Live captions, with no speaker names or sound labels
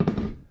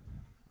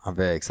I'm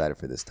very excited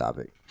for this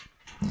topic.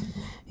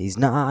 He's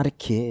not a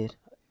kid.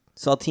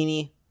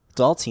 Saltini.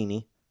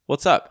 Daltini.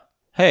 What's up?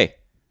 Hey,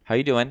 how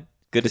you doing?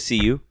 Good to see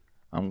you.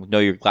 I know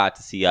you're glad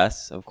to see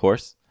us, of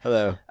course.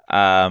 Hello.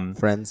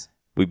 Friends.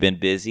 We've been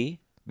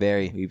busy.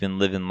 Very. We've been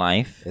living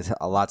life.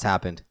 A lot's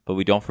happened. But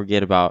we don't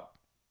forget about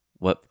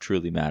what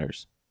truly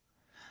matters.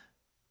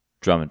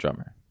 Drum and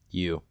Drummer.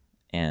 You.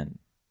 And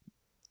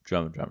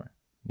Drum and Drummer.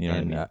 You know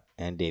what I mean?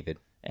 And David.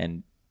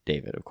 And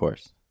David, of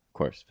course. Of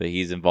course. But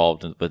he's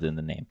involved within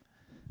the name.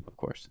 Of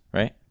course.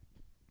 Right?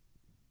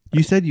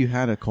 You said you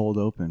had a cold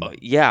open.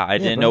 Yeah, I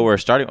didn't know where we're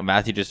starting.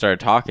 Matthew just started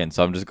talking,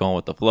 so I'm just going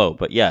with the flow.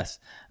 But yes,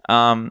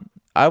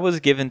 I was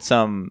given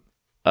some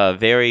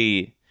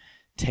very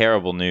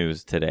terrible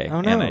news today,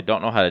 Oh, no. and I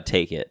don't know how to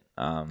take it.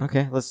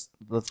 Okay, let's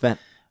vent.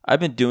 I've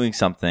been doing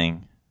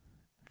something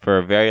for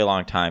a very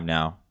long time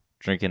now,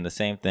 drinking the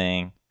same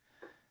thing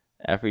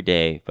every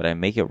day, but I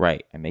make it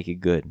right. I make it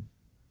good.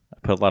 I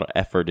put a lot of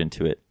effort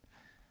into it.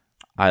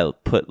 I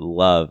put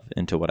love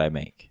into what I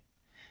make.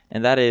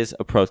 And that is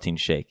a protein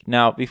shake.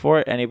 Now,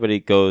 before anybody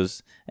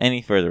goes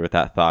any further with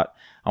that thought,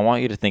 I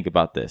want you to think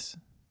about this.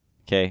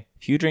 Okay?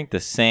 If you drink the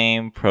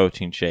same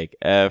protein shake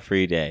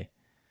every day,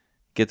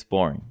 it gets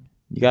boring.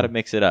 You got to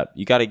mix it up.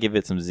 You got to give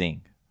it some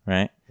zing,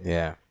 right?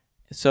 Yeah.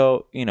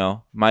 So,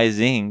 my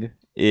zing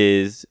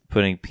is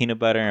putting peanut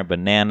butter and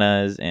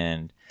bananas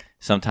and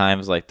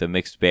sometimes like the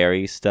mixed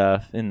berry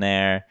stuff in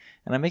there.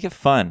 And I make it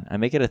fun. I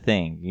make it a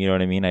thing. You know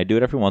what I mean? I do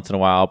it every once in a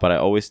while, but I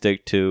always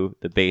stick to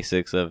the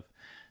basics of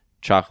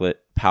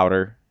chocolate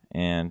powder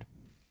and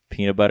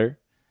peanut butter.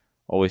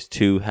 Always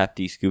 2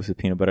 hefty scoops of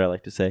peanut butter, I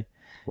like to say.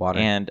 Water.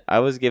 And I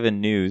was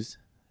given news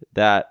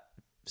that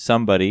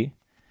somebody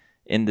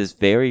in this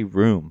very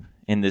room,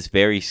 in this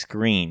very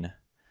screen,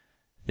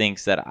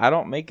 thinks that I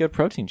don't make good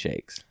protein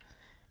shakes.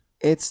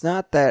 It's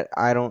not that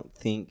I don't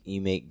think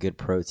you make good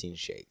protein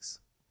shakes.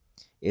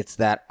 It's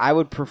that I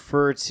would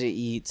prefer to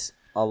eat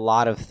a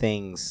lot of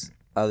things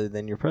other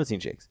than your protein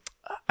shakes.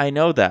 I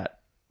know that,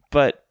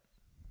 but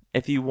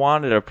if you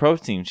wanted a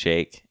protein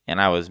shake and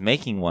I was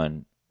making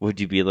one, would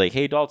you be like,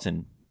 hey,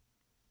 Dalton,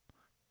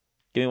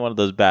 give me one of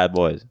those bad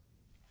boys?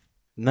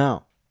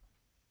 No.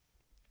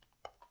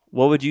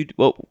 What would you,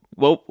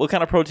 what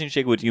kind of protein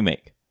shake would you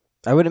make?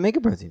 I wouldn't make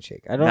a protein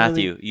shake. I don't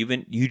Matthew,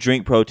 you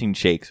drink protein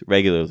shakes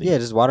regularly. Yeah,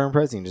 just water and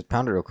protein. Just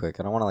pound it real quick.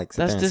 I don't want to sit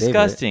That's there and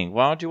disgusting.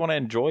 Why don't you want to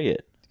enjoy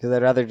it? Because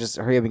I'd rather just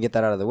hurry up and get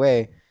that out of the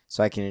way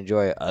so I can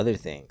enjoy other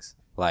things.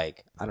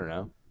 Like, I don't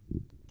know.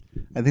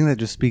 I think that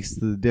just speaks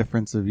to the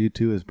difference of you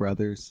two as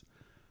brothers.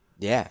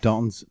 Yeah.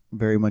 Dalton's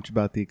very much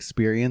about the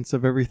experience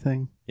of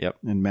everything. Yep.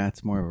 And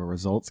Matt's more of a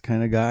results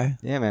kind of guy.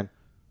 Yeah, man.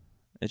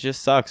 It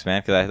just sucks,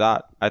 man, because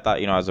I thought,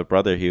 as a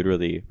brother, he would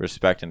really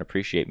respect and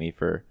appreciate me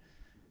for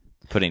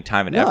putting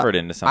time and effort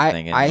into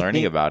something and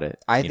learning about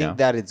it. I think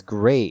that it's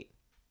great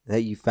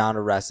that you found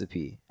a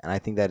recipe, and I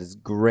think that it's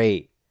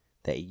great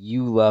that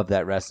you love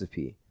that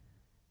recipe.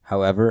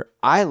 However,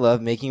 I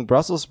love making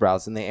Brussels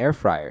sprouts in the air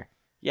fryer.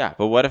 Yeah,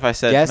 but what if I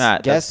said,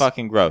 Matt, that's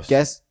fucking gross.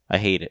 I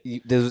hate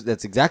it.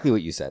 That's exactly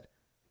what you said.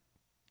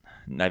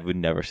 I would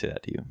never say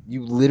that to you.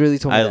 You literally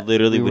told me I that.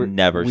 literally would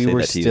never say that to you. We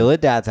were still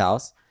at Dad's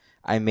house.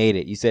 I made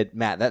it. You said,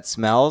 Matt, that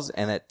smells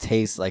and that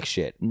tastes like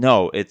shit.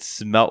 No, it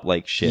smelled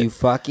like shit. You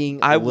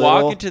fucking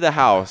walk into the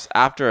house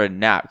after a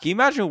nap. Can you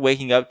imagine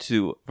waking up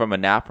from a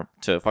nap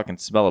to fucking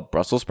smell of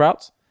Brussels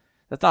sprouts?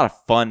 That's not a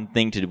fun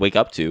thing to wake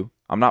up to.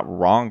 I'm not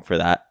wrong for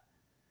that.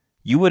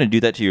 You wouldn't do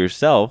that to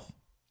yourself.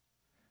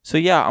 So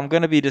yeah, I'm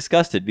going to be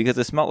disgusted because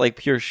it smelled like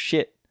pure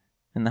shit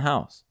in the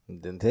house.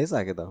 It didn't taste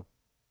like it though.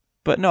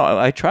 But no,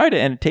 I tried it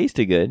and it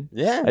tasted good.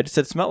 Yeah. I just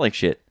said it smelled like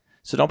shit.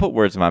 So don't put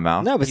words in my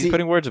mouth. No, but he's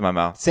putting words in my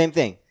mouth. Same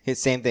thing.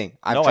 Same thing.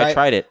 I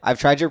tried it. I've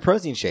tried your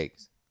protein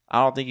shakes.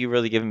 I don't think you've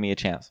really given me a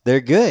chance.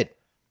 They're good.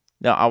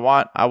 No, I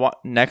want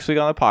next week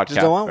on the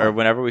podcast or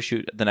whenever we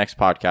shoot the next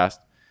podcast,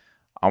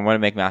 I'm going to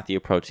make Matthew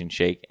a protein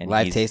shake and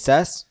live taste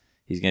test.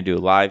 He's going to do a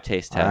live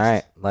taste test. All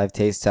right, live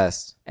taste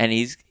test. And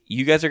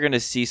you guys are going to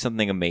see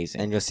something amazing.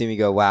 And you'll see me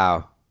go,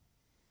 wow,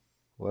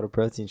 what a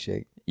protein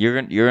shake.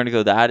 You're going to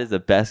go, that is the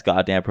best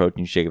goddamn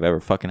protein shake I've ever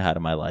fucking had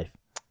in my life.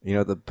 You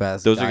know the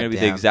best. Those are going to be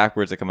the exact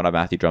words that come out of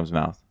Matthew Drum's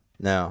mouth.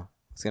 No,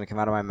 what's going to come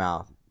out of my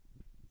mouth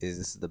is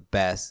this is the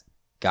best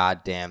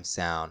goddamn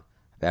sound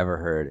I've ever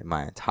heard in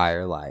my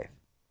entire life.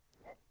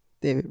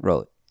 David,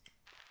 roll it.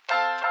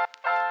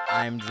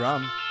 I'm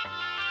Drum.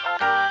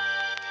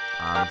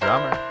 I'm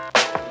Drummer.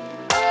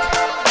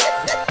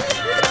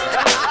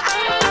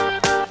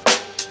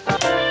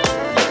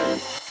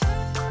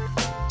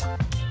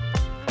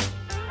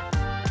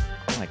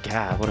 Oh my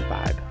God, what a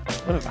vibe.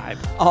 What a vibe.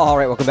 All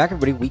right, welcome back,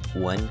 everybody. Week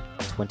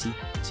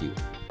 122.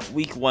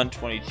 Week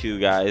 122,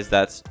 guys.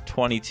 That's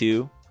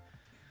 22.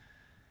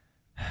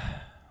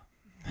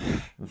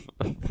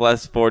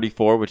 Plus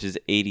 44, which is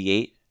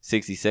 88.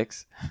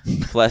 66.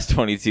 Plus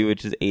 22,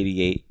 which is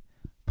 88.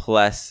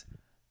 Plus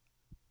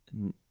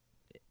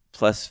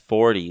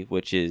 40,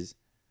 which is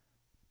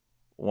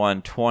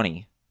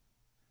 120.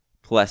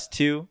 Plus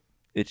 2,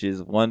 which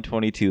is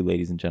 122,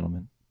 ladies and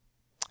gentlemen.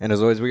 And as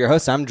always, we're your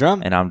hosts. I'm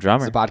Drum. And I'm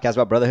Drummer. It's a podcast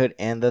about brotherhood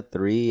and the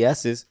 3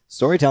 S's: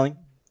 storytelling,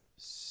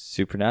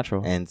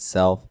 Supernatural. and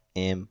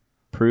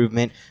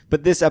self-improvement.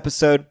 But this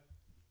episode,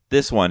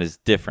 This one is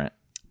different.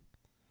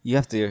 you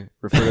have to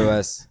refer to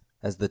us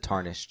as the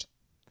Tarnished.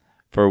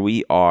 For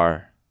we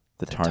are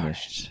the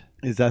Tarnished. tarnished.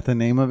 Is that the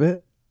name of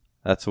it?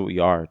 That's what we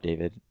are,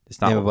 David.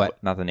 It's not Name of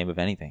what? Not the name of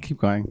anything. Keep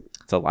going.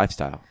 It's a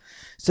lifestyle.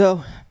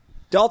 So,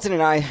 Dalton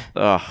and I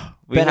Ugh.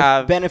 We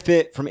have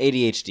benefit from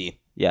ADHD.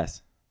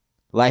 yes.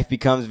 Life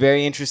becomes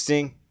very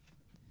interesting.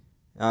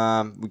 We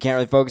can't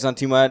really focus on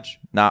too much.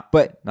 Not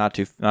But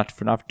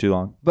for too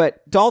long.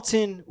 But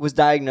Dalton was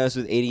diagnosed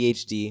with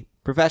ADHD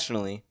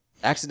professionally,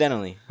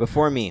 accidentally,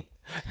 before me.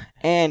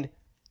 And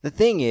the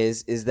thing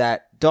is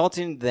that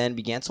Dalton then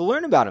began to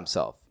learn about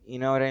himself. You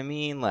know what I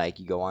mean? Like,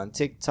 you go on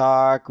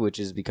TikTok, which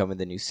is becoming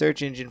the new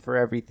search engine for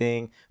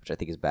everything, which I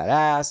think is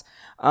badass.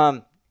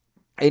 And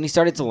he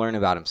started to learn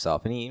about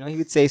himself. And he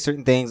would say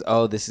certain things,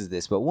 oh, this is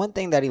this. But one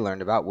thing that he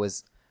learned about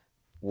was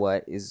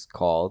what is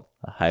called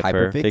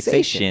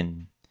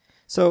Hyperfixation.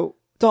 So,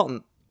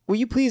 Dalton, will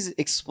you please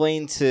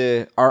explain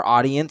to our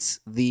audience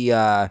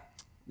the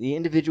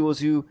individuals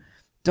who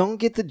don't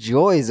get the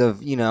joys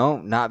of,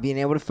 not being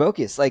able to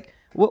focus? Like,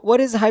 what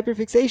is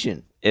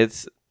hyperfixation?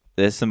 It's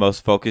the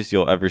most focused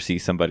you'll ever see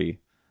somebody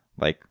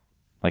like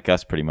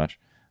us, pretty much.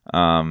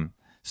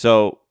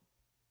 So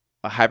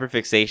a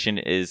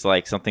hyperfixation is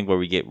like something where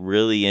we get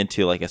really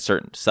into like a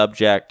certain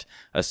subject,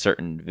 a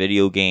certain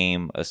video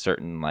game, a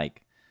certain like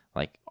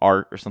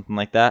art or something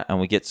like that, and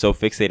we get so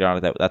fixated on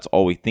it that that's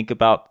all we think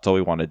about. That's all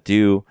we want to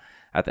do.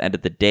 At the end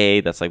of the day,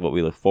 that's like what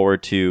we look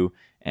forward to.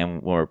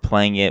 And when we're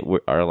playing it,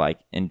 our like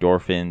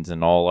endorphins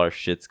and all our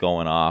shit's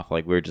going off.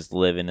 Like, we're just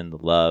living in the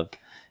love,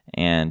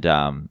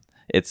 and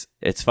it's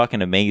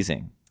fucking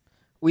amazing.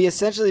 We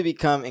essentially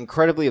become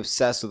incredibly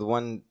obsessed with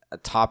one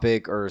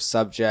topic or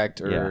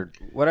subject or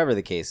whatever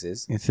the case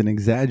is. It's an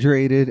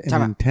exaggerated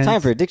and intense.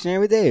 Time for a dictionary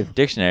with Dave.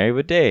 Dictionary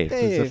with Dave.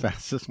 This is the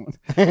fastest one.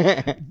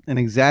 An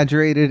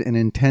exaggerated and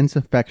intense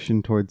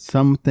affection towards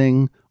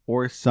something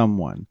or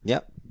someone.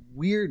 Yep.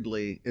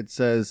 Weirdly, it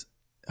says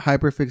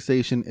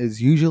hyperfixation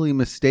is usually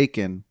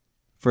mistaken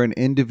for an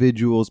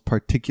individual's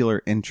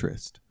particular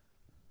interest.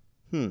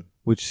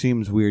 Which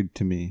seems weird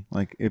to me.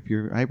 Like, if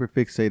you're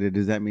hyperfixated,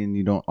 does that mean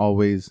you don't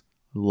always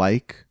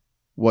like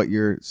what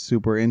you're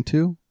super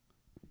into?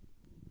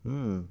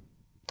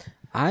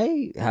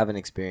 I haven't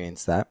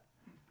experienced that.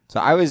 So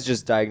I was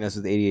just diagnosed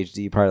with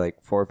ADHD probably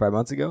like 4 or 5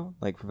 months ago,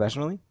 like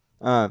professionally.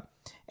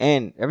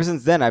 And ever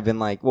since then, I've been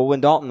like, well, when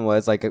Dalton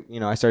was like,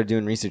 I started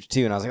doing research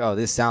too, and I was like, oh,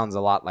 this sounds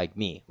a lot like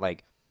me.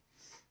 Like,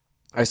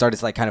 I started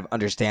to like kind of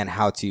understand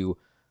how to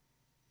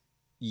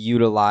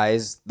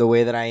utilize the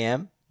way that I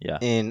am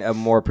in a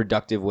more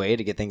productive way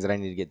to get things that I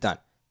need to get done.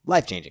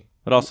 Life changing.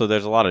 But also,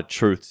 there's a lot of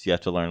truths you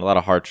have to learn, a lot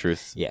of hard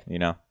truths. Yeah.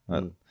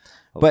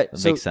 But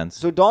it makes sense.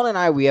 So Dalton and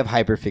I, we have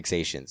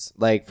hyperfixations.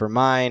 Like, for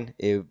mine,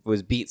 it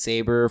was Beat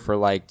Saber for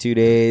like 2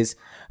 days.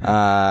 You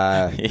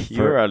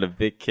were on a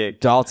big kick.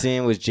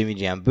 Dalton was Jimmy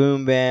Jam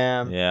Boom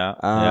Bam. Yeah.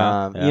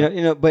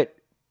 But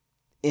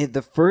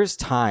the first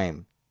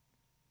time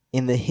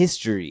in the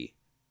history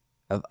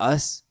of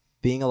us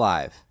being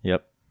alive,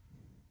 Yep.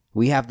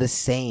 we have the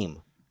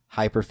same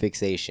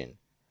hyperfixation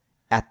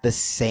at the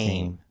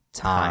same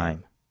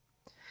time.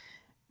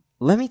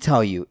 Let me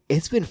tell you,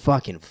 it's been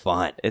fucking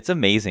fun. It's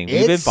amazing.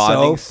 We've been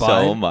bonding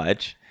so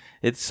much.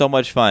 It's so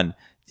much fun.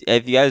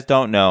 If you guys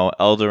don't know,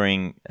 Elden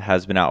Ring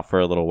has been out for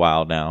a little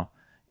while now,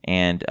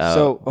 and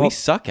we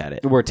suck at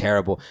it. We're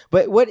terrible.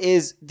 But what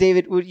is,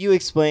 David, would you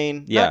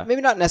explain, Yeah.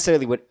 maybe not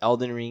necessarily what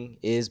Elden Ring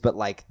is, but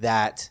like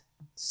that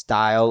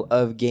style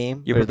of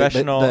game? Your Or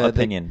professional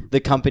opinion.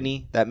 The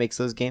company that makes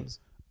those games?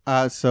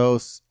 So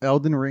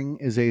Elden Ring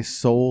is a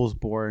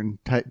Soulsborne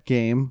type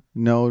game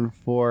known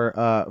for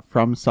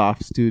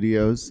FromSoft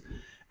Studios,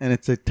 and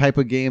it's a type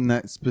of game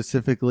that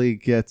specifically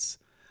gets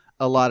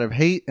a lot of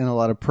hate and a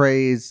lot of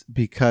praise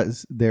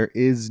because there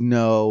is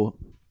no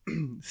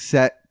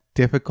set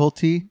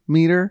difficulty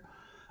meter,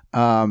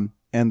 and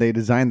they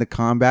designed the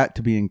combat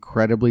to be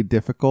incredibly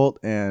difficult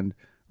and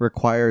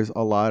requires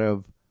a lot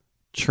of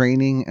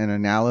training and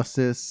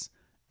analysis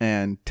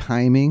and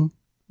timing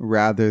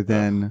rather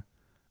than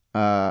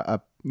a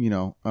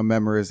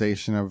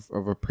memorization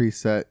of a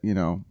preset,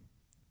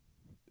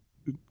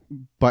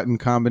 button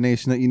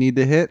combination that you need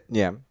to hit.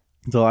 Yeah.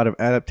 It's a lot of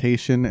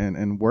adaptation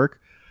and work.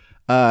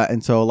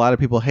 And so a lot of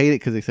people hate it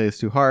because they say it's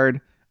too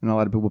hard. And a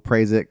lot of people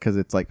praise it because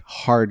it's like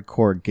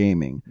hardcore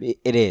gaming.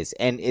 It is.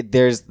 And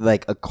there's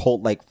like a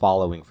cult-like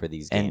following for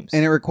these games.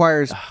 And it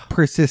requires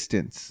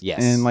persistence.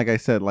 Yes. And like I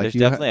said, like There's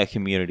definitely a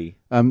community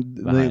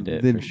behind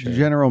it. The for sure.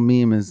 general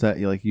meme is that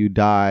you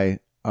die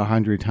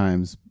 100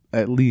 times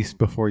at least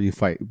before you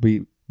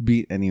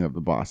beat any of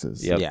the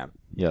bosses. Yep. Yeah.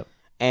 Yep.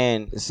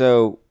 And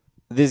so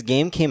this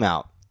game came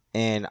out,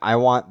 and I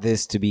want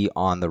this to be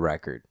on the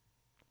record.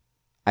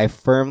 I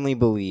firmly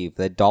believe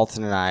that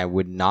Dalton and I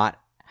would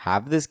not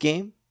have this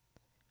game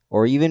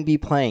or even be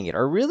playing it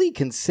or really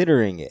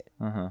considering it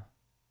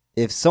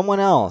if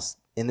someone else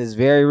in this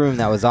very room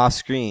that was off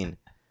screen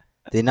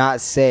did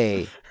not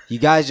say you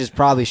guys just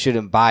probably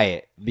shouldn't buy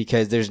it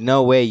because there's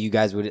no way you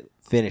guys would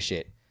finish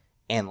it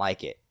and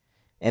like it.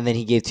 And then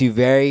he gave 2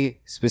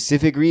 very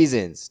specific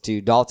reasons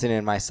to Dalton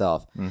and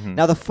myself. Mm-hmm.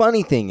 Now, the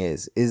funny thing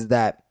is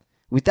that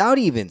without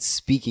even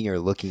speaking or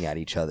looking at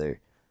each other,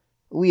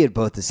 we had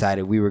both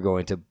decided we were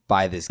going to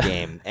buy this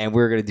game and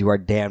we were going to do our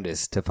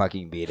damnedest to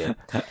fucking beat it.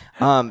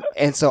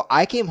 And so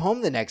I came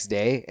home the next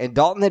day and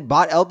Dalton had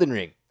bought Elden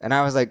Ring. And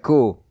I was like,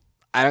 cool,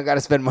 I don't got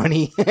to spend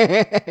money,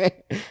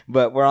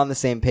 but we're on the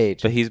same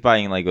page. But he's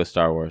buying Lego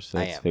Star Wars, so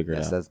I let's am. figure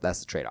it out. That's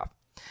the trade-off.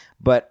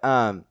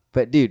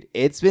 But dude,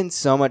 it's been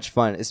so much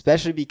fun,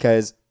 especially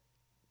because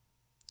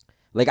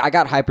like I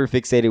got hyper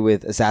fixated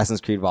with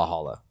Assassin's Creed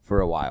Valhalla for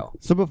a while.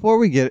 So before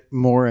we get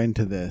more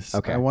into this,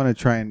 Okay. I want to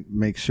try and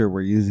make sure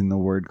we're using the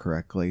word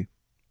correctly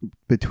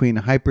between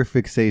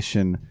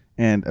hyperfixation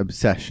and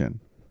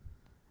obsession,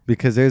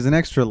 because there's an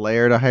extra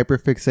layer to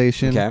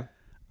hyperfixation. Okay.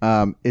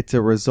 It's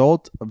a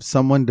result of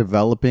someone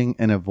developing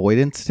an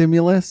avoidance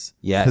stimulus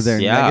Yes. to their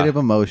Yeah. negative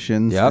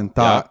emotions Yep. and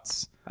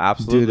thoughts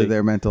Absolutely. due to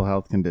their mental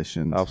health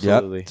conditions.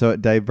 Absolutely. So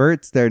it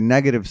diverts their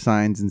negative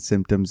signs and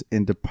symptoms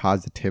into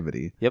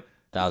positivity. Yep.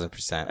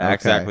 1000%.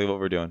 Exactly what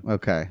we're doing.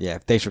 Okay. Yeah.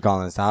 Thanks for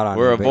calling us out on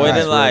We're it, but avoiding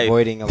yes, life. We're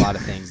avoiding a lot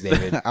of things,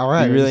 David. All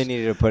right. We really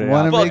needed to put it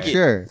Want out. to Fuck make it.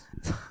 sure.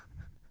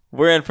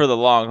 We're in for the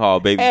long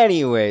haul, baby.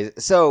 Anyways,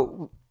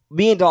 so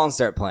me and Dalton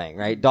start playing,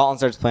 right? Dalton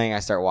starts playing, I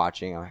start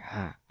watching. I'm like,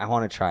 I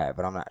want to try it,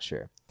 but I'm not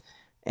sure.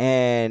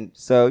 And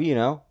so,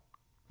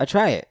 I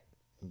try it,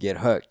 get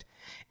hooked.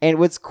 And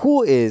what's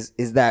cool is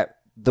that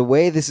the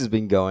way this has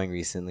been going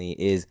recently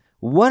is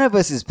one of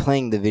us is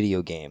playing the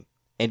video game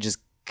and just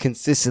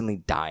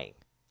consistently dying,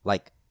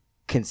 like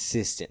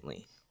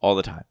consistently. All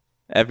the time.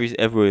 Every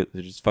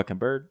just fucking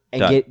bird.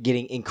 And Done.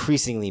 getting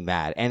increasingly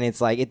mad. And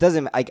it's like, it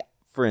doesn't, like,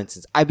 for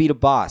instance, I beat a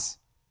boss.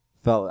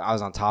 Felt I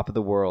was on top of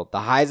the world.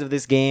 The highs of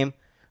this game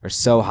are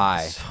so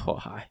high, So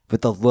high.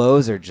 but the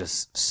lows are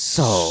just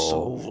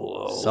so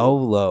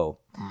low.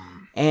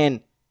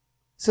 And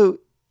so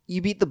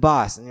you beat the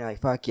boss and you're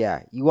like, fuck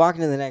yeah. You walk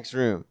into the next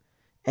room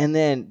and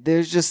then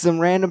there's just some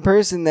random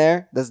person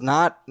there that's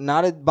not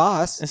a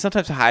boss. And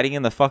sometimes hiding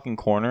in the fucking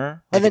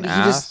corner. And like then an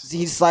ass.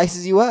 he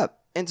slices you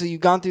up. And so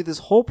you've gone through this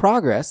whole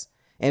progress,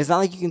 and it's not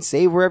like you can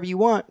save wherever you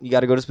want. You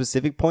got to go to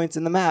specific points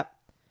in the map.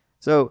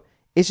 So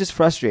it's just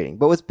frustrating.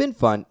 But what's been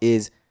fun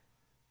is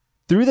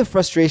through the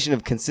frustration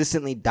of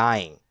consistently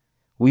dying,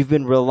 we've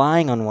been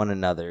relying on one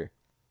another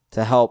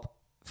to help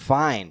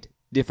find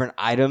different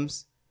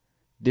items,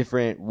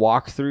 different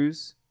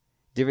walkthroughs,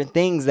 different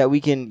things that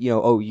we can,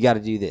 you got to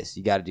do this.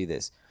 You got to do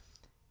this.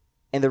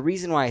 And the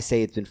reason why I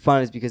say it's been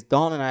fun is because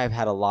Dawn and I have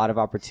had a lot of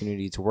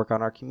opportunity to work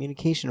on our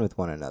communication with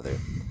one another.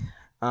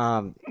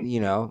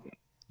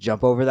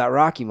 Jump over that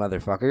rocky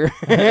motherfucker.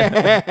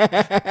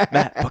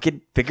 Matt,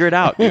 fucking figure it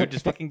out, dude.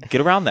 Just fucking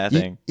get around that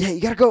thing. You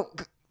gotta go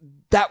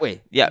that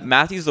way. Yeah,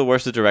 Matthew's the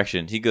worst at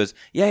directions. He goes,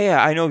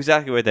 yeah, I know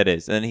exactly what that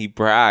is, and then he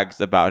brags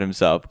about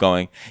himself,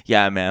 going,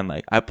 yeah, man,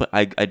 like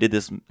I did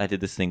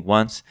this thing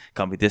once,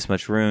 got me this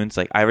much runes,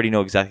 like I already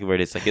know exactly where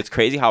it is. Like it's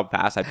crazy how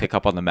fast I pick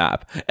up on the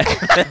map.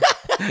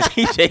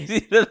 He takes me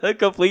to the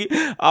complete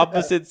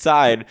opposite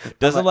side,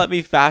 doesn't let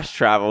me fast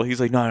travel. He's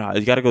like, no,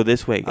 you gotta go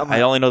this way.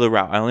 I only know the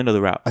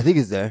route. I think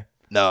it's there.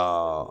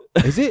 No,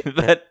 is it?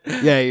 But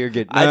Yeah, you're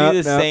good. I do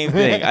the same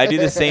thing. I do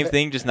the same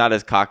thing, just not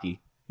as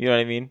cocky. You know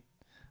what I mean?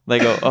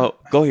 Like,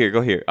 go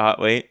here.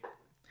 Wait,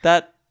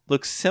 that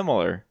looks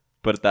similar,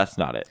 but that's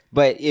not it.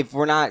 But if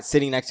we're not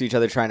sitting next to each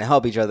other trying to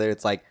help each other,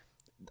 it's like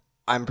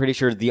I'm pretty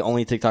sure the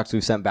only TikToks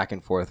we've sent back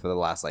and forth for the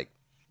last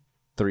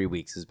 3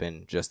 weeks has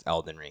been just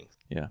Elden Ring.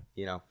 Yeah.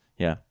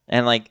 Yeah.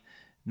 And like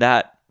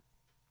that,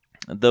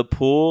 the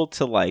pull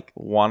to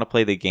want to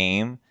play the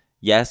game,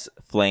 yes,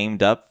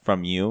 flamed up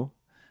from you,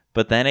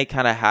 but then it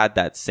kind of had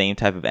that same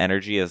type of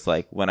energy as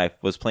when I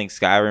was playing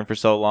Skyrim for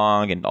so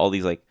long and all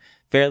these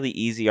fairly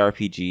easy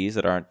RPGs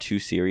that aren't too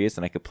serious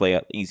and I could play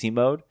easy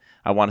mode.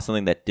 I wanted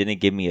something that didn't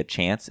give me a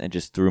chance and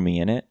just threw me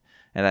in it.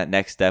 And that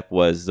next step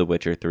was The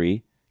Witcher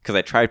 3 because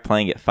I tried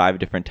playing it 5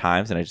 different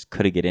times and I just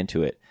couldn't get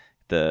into it.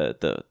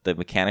 The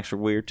mechanics were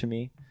weird to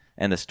me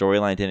and the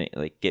storyline didn't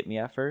get me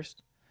at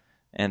first.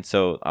 And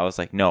so I was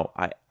like, no,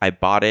 I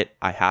bought it.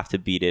 I have to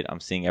beat it. I'm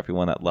seeing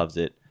everyone that loves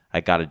it.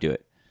 I got to do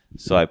it.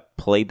 So I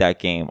played that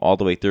game all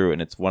the way through,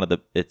 and it's the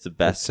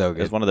best. It's so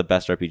good. It's one of the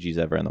best RPGs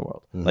ever in the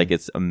world. Mm-hmm.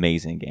 It's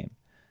amazing game,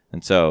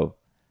 and so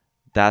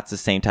that's the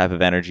same type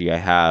of energy I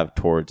have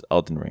towards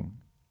Elden Ring.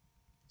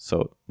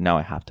 So now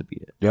I have to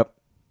beat it. Yep.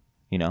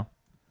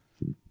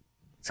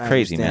 It's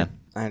crazy, man.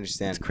 I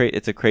understand.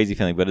 It's a crazy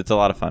feeling, but it's a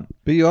lot of fun.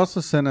 But you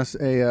also sent us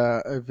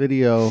a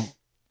video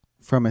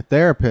from a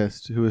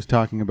therapist who was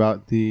talking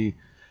about the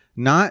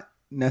not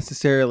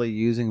necessarily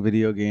using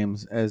video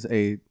games as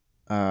a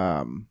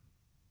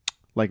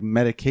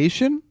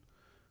medication,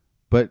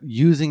 but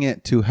using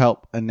it to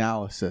help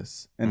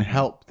analysis and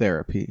help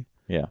therapy.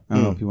 Yeah. I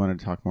don't know if you wanted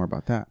to talk more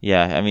about that.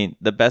 Yeah, I mean,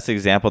 the best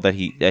example that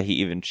he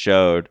even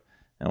showed,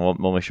 and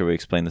we'll make sure we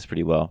explain this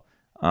pretty well,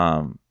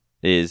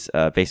 is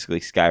basically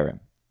Skyrim.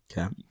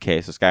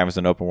 Okay, so Skyrim is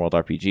an open world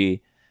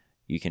RPG.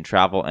 You can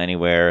travel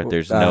anywhere.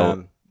 There's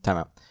no time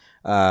out.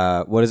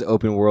 What does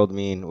open world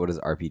mean? What does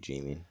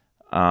RPG mean?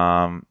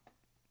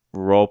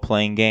 Role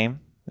playing game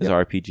is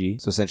Yep.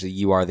 RPG. So essentially,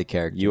 you are the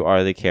character. You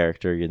are the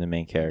character. You're the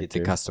main You character.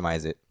 get to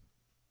customize it.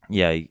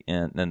 Yeah,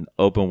 and then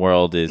open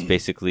world is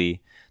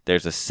basically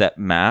there's a set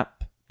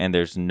map and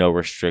there's no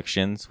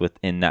restrictions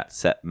within that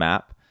set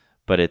map,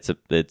 but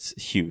it's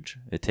huge.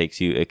 It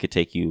could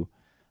take you,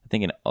 I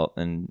think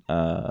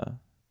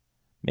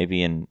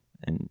maybe in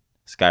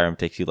Skyrim it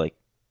takes you like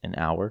an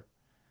hour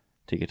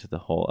to get to the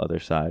whole other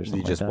side or something.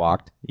 You like just that.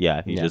 walked. Yeah,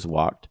 if you Yeah. just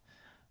walked.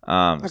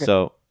 Okay.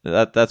 So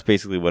that's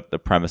basically what the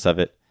premise of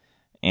it.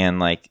 And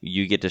like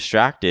you get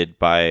distracted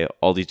by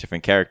all these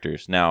different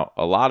characters. Now,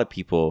 a lot of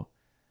people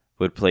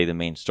would play the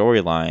main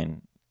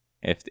storyline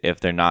if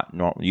they're not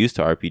used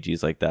to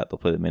RPGs like that. They'll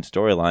play the main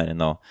storyline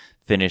and they'll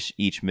finish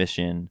each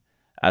mission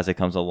as it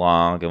comes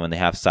along. And when they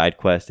have side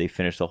quests, they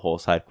finish the whole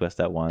side quest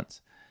at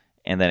once.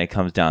 And then it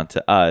comes down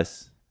to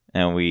us,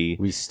 and we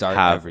start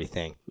have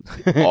everything.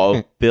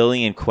 all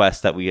billion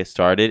quests that we get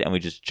started, and we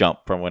just jump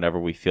from whenever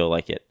we feel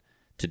like it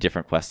to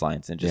different quest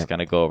lines and just Yep.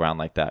 kind of go around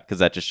like that, because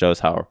that just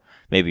shows how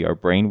maybe our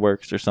brain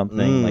works or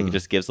something. Like it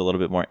just gives a little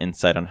bit more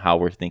insight on how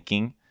we're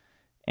thinking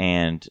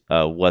and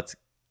what's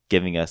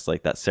giving us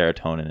like that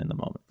serotonin in the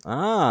moment.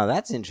 Ah,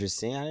 that's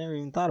interesting. I never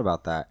even thought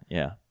about that.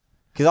 Yeah.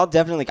 Because I'll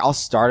definitely I'll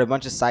start a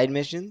bunch of side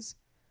missions,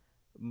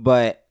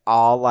 but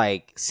I'll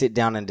like sit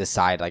down and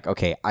decide like,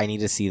 okay, I need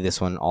to see this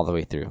one all the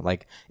way through.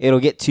 Like it'll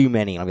get too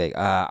many, and I'll be like,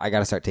 I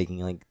gotta start taking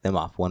like them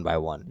off one by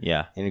one.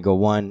 Yeah. And it go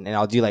one, and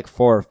I'll do like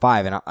 4 or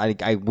 5, and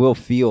I will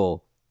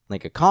feel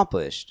like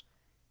accomplished.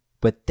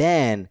 But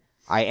then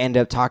I end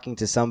up talking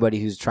to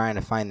somebody who's trying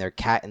to find their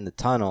cat in the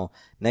tunnel.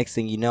 Next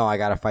thing you know, I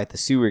gotta fight the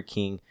sewer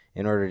king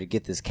in order to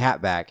get this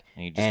cat back.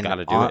 And you just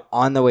gotta do it.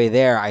 On the way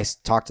there, I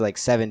talked to like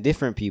 7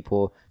 different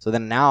people. So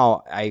then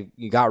now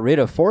you got rid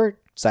of 4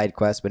 side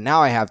quests, but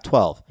now I have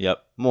 12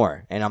 Yep.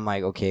 more. And I'm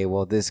like, okay,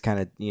 well, this kind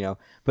of,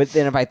 but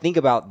then if I think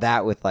about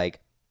that with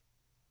like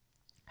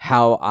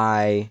how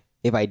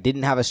if I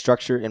didn't have a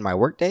structure in my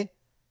workday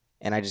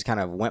and I just kind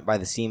of went by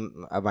the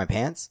seam of my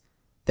pants,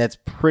 that's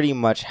pretty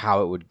much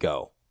how it would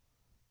go.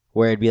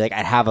 Where it'd be like,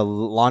 I'd have a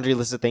laundry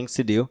list of things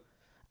to do.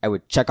 I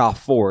would check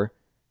off 4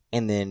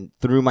 and then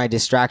through my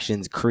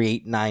distractions,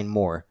 create 9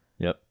 more.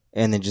 Yep.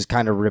 And then just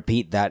kind of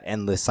repeat that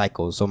endless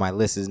cycle. So my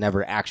list is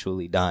never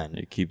actually done.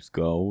 It keeps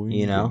going.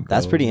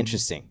 That's pretty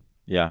interesting.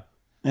 Yeah.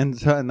 And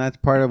that's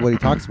part of what he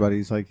talks about.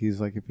 He's like,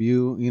 if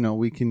you,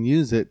 we can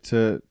use it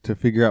to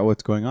figure out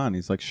what's going on.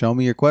 He's like, show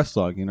me your quest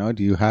log.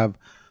 Do you have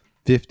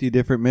 50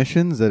 different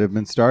missions that have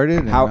been started?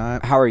 And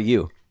How are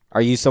you?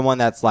 Are you someone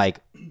that's like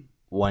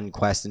one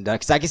quest and done?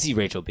 Because I can see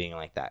Rachel being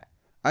like that.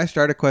 I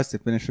start a quest to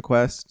finish a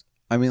quest.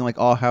 I mean, like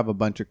I'll have a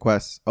bunch of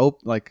quests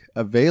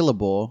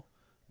available,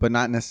 but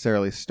not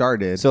necessarily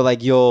started. So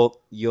like you'll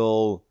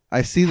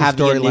I see the have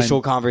the storyline.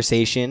 initial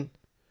conversation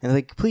and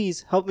like,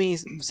 please help me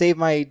save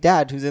my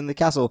dad who's in the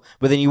castle.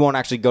 But then you won't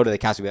actually go to the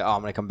castle. You'll be like,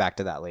 I'm going to come back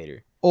to that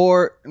later.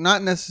 Or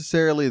not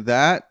necessarily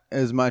that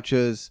as much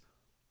as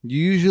you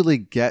usually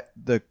get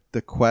the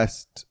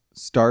quest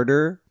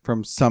starter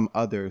from some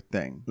other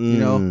thing.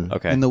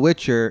 Okay. In The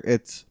Witcher,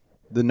 it's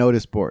the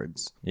notice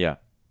boards. Yeah.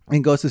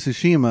 In Ghost of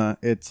Tsushima,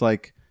 it's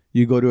like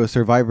you go to a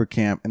survivor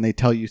camp and they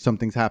tell you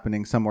something's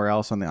happening somewhere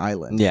else on the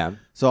island. Yeah.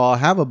 So I'll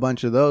have a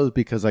bunch of those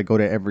because I go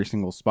to every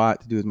single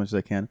spot to do as much as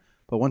I can.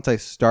 But once I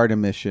start a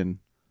mission,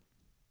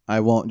 I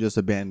won't just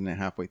abandon it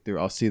halfway through.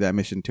 I'll see that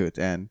mission to its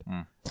end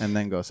and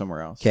then go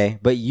somewhere else. Okay.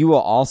 But you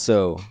will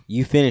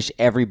you finish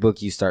every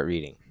book you start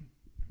reading.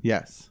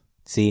 Yes.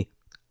 See?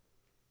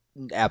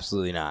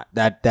 Absolutely not.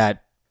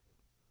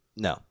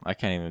 No. I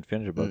can't even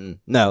finish a book.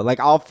 No, like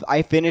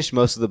I finish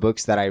most of the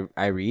books that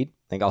I read.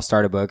 Like I'll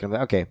start a book and I'm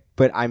like, okay,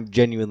 but I'm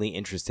genuinely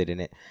interested in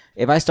it.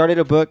 If I started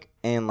a book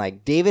and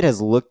like David has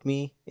looked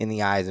me in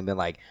the eyes and been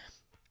like,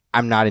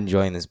 I'm not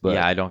enjoying this book.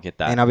 Yeah, I don't get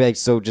that. And I'll be like,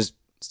 so just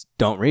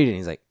don't read it. And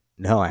he's like,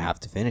 no, I have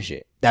to finish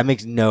it. That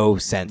makes no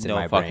sense in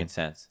my brain.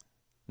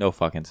 No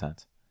fucking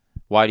sense.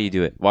 Why do you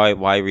do it? Why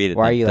read it?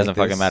 Why then? are you Doesn't like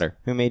fucking this? matter.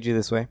 Who made you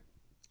this way?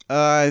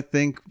 I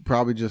think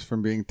probably just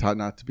from being taught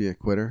not to be a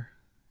quitter.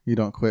 You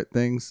don't quit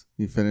things.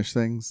 You finish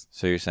things.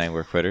 So you're saying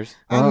we're quitters?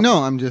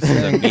 No, I'm just It's an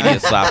saying.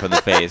 immediate slap in the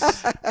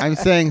face. I'm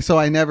saying so.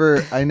 I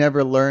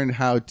never learned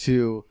how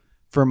to,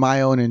 for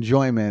my own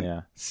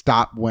enjoyment,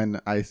 stop when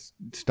I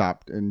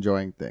stopped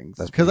enjoying things.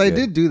 That's Because I pretty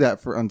good. did do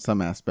that on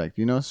some aspect.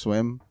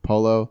 Swim,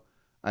 polo.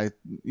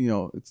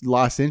 It's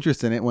lost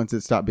interest in it once it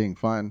stopped being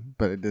fun,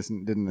 but it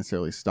didn't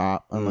necessarily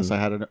stop unless I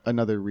had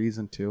another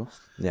reason to.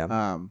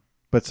 Yeah.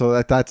 But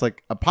so that's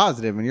like a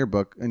positive in your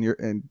book,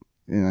 and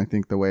I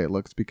think the way it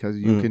looks, because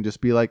you can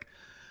just be like,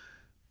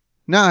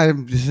 nah,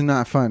 this is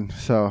not fun.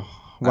 So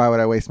why would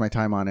I waste my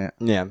time on it?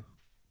 Yeah.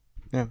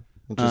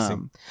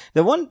 Interesting.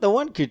 The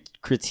one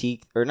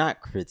critique, or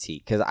not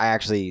critique, because I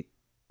actually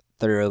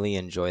thoroughly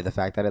enjoy the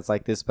fact that it's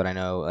like this, but I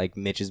know like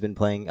Mitch has been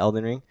playing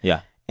Elden Ring.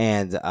 Yeah.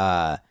 And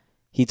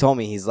he told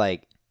me, he's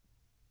like,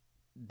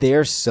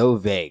 they're so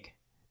vague.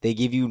 They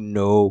give you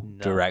no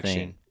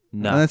direction.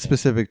 And that's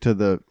specific to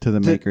the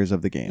makers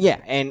of the game. Yeah,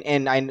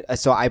 and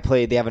I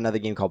played. They have another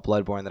game called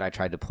Bloodborne that I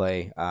tried to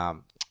play.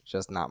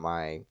 Just not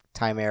my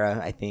time era.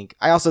 I think.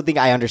 I also think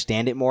I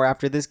understand it more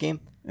after this game.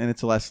 And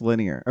it's less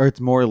linear, or it's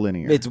more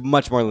linear. It's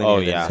much more linear. Oh,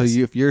 than yeah. So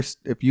this.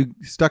 if you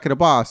stuck at a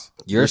boss,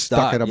 you're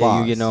stuck at a Yeah,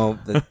 boss. You know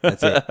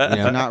that's it. You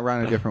know? Do not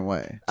run a different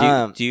way.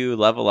 Do you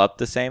level up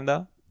the same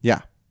though?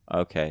 Yeah,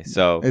 Okay,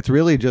 so it's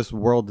really just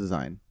world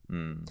design.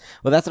 Well,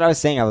 that's what I was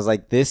saying. I was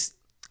like, this.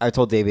 I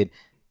told David,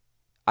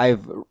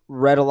 I've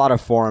read a lot of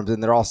forums,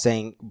 and they're all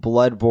saying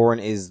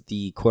Bloodborne is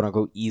the quote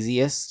unquote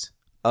easiest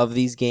of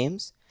these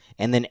games,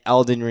 and then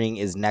Elden Ring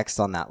is next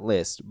on that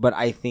list. But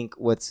I think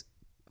what's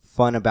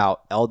fun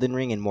about Elden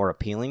Ring and more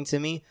appealing to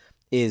me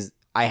is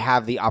I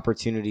have the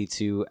opportunity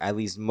to, at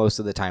least most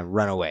of the time,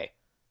 run away.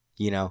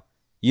 You know,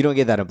 you don't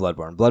get that in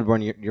Bloodborne.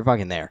 Bloodborne, you're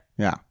fucking there.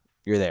 Yeah,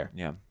 You're there.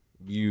 yeah.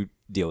 You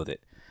deal with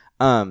it.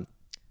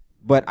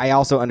 But I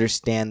also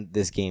understand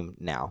this game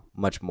now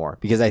much more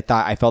because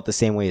I felt the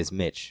same way as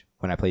Mitch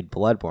when I played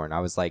Bloodborne. I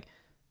was like,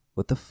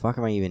 what the fuck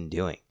am I even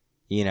doing?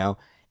 You know?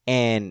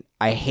 And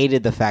I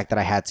hated the fact that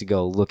I had to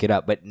go look it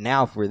up. But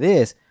now for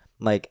this,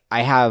 like,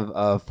 I have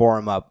a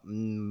forum up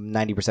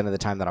 90% of the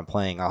time that I'm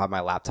playing. I'll have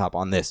my laptop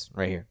on this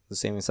right here, the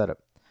same setup,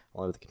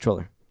 only with the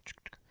controller.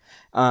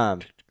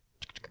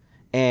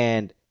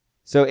 And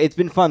so it's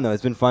been fun, though.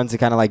 It's been fun to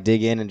kind of like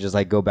dig in and just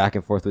like go back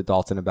and forth with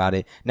Dalton about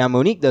it. Now,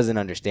 Monique doesn't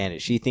understand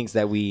it. She thinks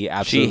that we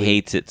absolutely... She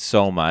hates it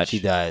so much. She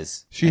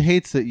does. she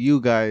hates that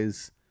you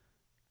guys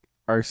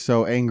are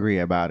so angry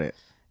about it.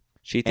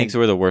 She thinks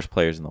we're the worst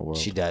players in the world.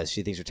 She does.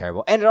 She thinks we're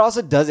terrible. And it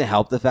also doesn't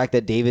help the fact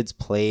that David's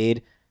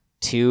played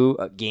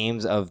 2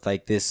 games of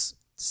like this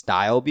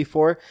style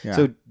before. Yeah.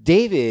 So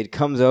David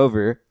comes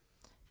over,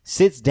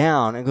 sits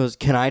down, and goes,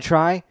 "Can I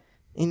try?"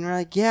 And you're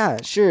like, "Yeah,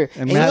 sure."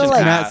 And you're Matt,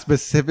 like, Matt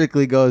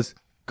specifically goes,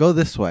 "Go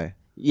this way."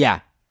 yeah.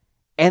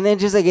 And then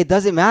just like, it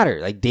doesn't matter.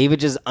 Like, David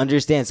just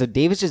understands. So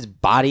David's just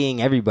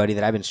bodying everybody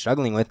that I've been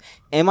struggling with.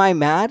 Am I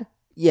mad?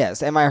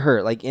 Yes. Am I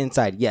hurt? Like,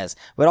 inside? Yes.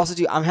 But also,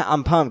 too,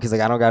 I'm pumped because like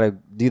I don't got to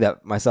do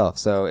that myself.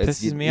 So it's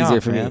Pisses me easier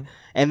off, for man. me.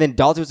 And then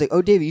Dalton was like,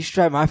 "Oh, David, you should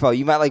try my file.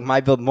 You might like my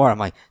build more." I'm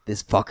like,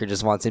 this fucker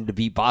just wants him to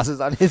beat bosses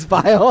on his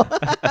file.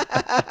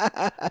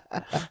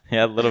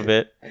 Yeah, a little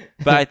bit.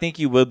 But I think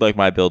you would like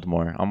my build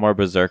more. I'm more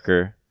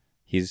berserker.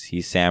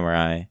 He's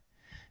samurai.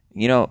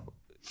 You know,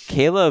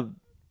 Caleb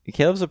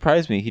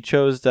surprised me. He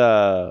chose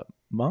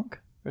monk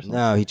or something.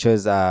 No, he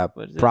chose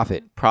What is it?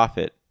 Prophet.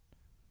 Prophet.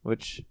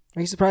 Which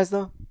Are you surprised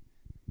though?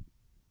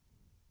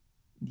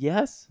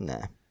 yes.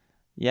 Nah.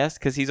 Yes,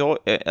 because he's always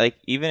like,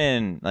 even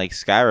in like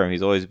Skyrim,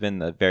 he's always been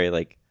the very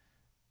like,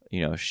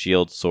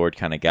 shield sword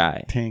kind of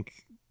guy.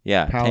 Tank,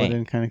 Yeah,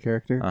 paladin kind of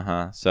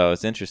character. So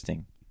it's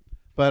interesting.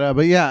 But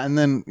yeah, and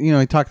then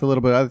he talked a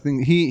little bit other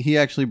thing. He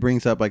actually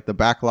brings up like the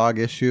backlog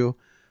issue,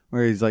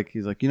 where he's like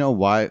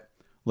why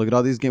look at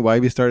all these games? Why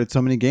have you started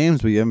so many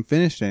games but you haven't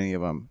finished any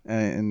of them?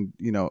 And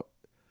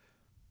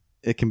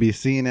it can be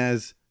seen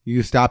as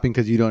you stopping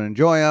because you don't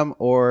enjoy them,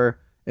 or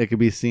it could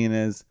be seen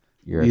as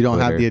you don't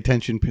have the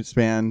attention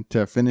span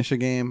to finish a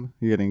game.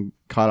 You're getting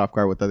caught off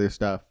guard with other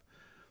stuff.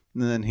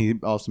 And then he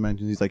also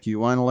mentions, he's like, you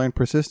want to learn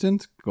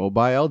persistence? Go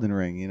buy Elden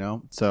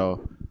Ring.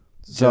 So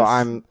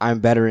I'm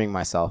bettering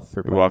myself for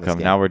You're playing welcome. this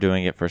game. Now we're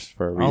doing it for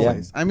a reason.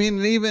 always. I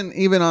mean,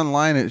 even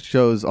online, it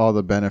shows all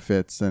the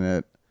benefits, and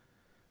it.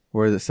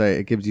 Where does it say?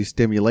 It gives you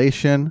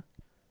stimulation,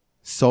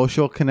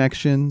 social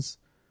connections,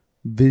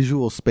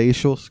 visual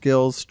spatial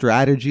skills,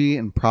 strategy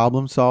and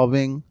problem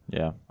solving,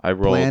 Yeah, I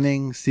rolled.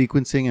 planning,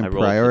 sequencing, and I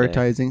rolled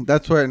prioritizing.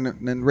 That's where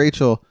and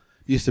Rachel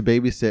used to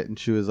babysit, and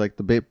she was like,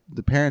 the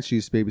parents she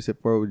used to babysit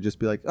for would just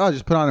be like, "Oh,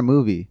 just put on a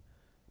movie,"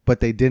 but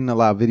they didn't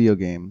allow video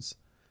games,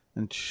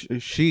 and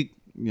she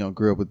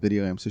grew up with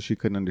video games, so she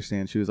couldn't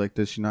understand. She was like,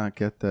 "Does she not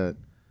get that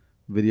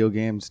video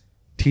games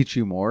teach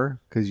you more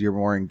because you're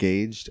more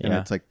engaged, and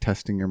Yeah. it's like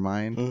testing your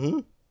mind Mm-hmm.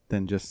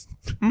 than just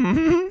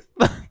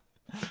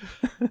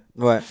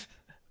What?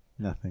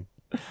 nothing."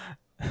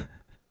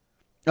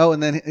 Oh,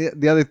 and then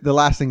the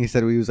last thing he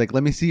said, he was like,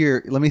 "Let me see your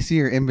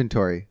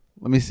inventory.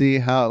 Let me see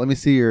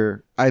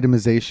your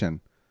itemization."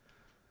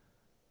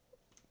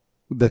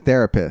 The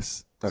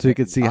therapist, so you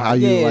could see how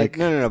you yeah, like.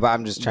 No. But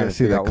I'm just trying to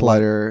see figure the out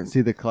clutter,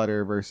 see the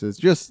clutter versus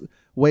just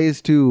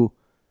ways to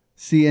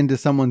see into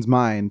someone's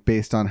mind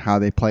based on how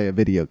they play a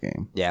video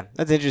game. Yeah,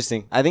 that's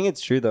interesting. I think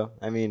it's true though.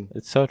 I mean,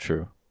 It's so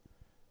true,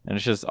 and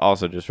it's just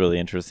also just really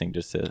interesting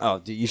just to. oh,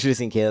 dude, you should have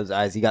seen Caleb's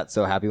eyes. He got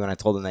so happy when I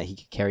told him that he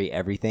could carry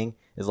everything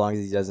as long as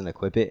he doesn't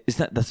equip it.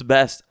 That's the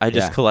best. I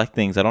just Yeah. collect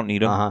things. I don't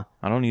need them. Uh-huh.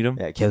 I don't need them.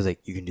 Yeah, Caleb's like,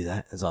 "You can do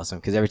that. That's awesome."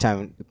 Because every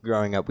time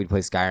growing up, we'd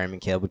play Skyrim,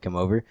 and Caleb would come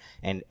over,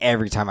 and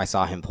every time I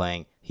saw him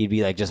playing, he'd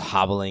be like just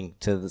hobbling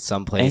to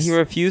some place. And he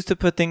refused to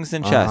put things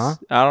in Uh-huh.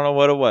 chests. I don't know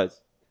what it was.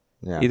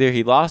 yeah, Either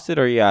he lost it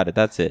or he had it.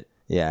 That's it.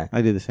 yeah,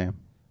 I do the same.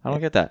 I don't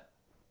get that.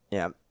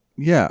 yeah.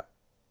 Yeah,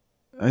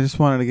 I just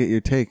wanted to get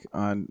your take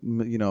on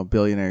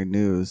billionaire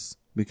news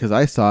because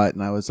I saw it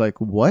and I was like,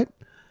 "What?"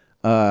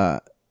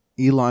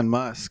 Elon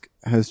Musk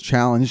has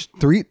challenged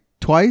three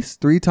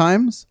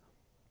times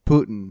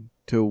Putin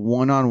to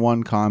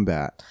one-on-one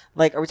combat.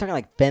 Like, are we talking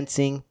like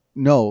fencing?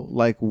 No,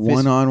 like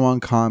one-on-one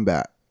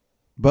combat.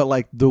 But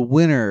like the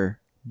winner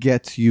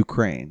gets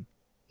Ukraine.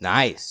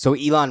 Nice. So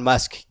Elon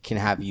Musk can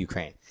have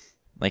Ukraine.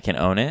 Like, can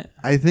own it?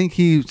 I think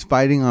he's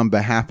fighting on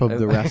behalf of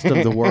the rest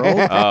of the world.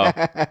 Oh,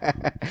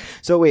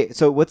 So wait.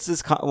 So what's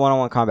this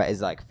one-on-one combat? Is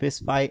it like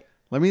fist fight?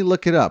 Let me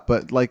look it up.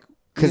 But like,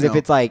 Because you if know,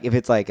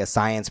 it's like a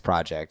science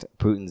project,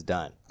 Putin's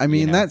done. I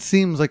mean, you know? that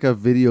seems like a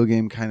video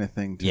game kind of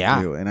thing to Yeah.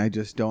 do, and I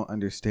just don't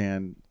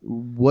understand.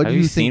 What Have do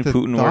you you think seen the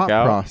Putin thought work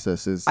out?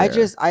 process is there?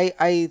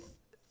 I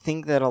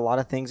think that a lot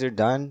of things are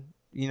done,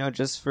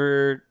 just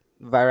for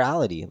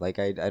virality. Like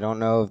I don't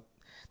know.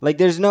 Like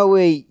there's no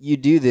way you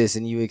do this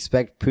and you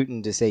expect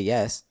Putin to say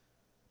yes,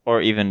 or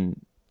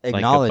even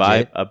acknowledge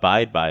like it.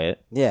 abide by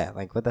it. Yeah,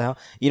 like what the hell?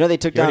 They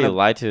took He already down.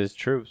 lied to his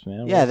troops, man.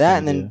 What Yeah, else that,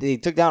 can and he then do? they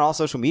took down all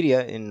social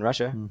media in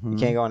Russia. Mhm. You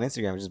can't go on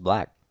Instagram; it's just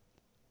black.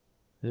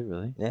 Is it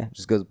really? Yeah, it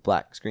just goes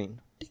black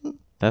screen.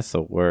 That's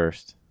the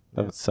worst.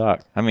 That would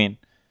suck. I mean,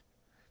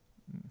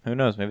 who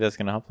knows? Maybe that's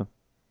gonna help them.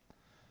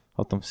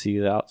 Help them see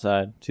the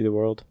outside, see the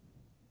world.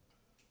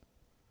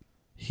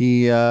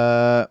 He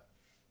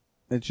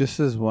it just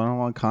says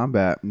one-on-one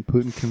combat, and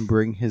Putin can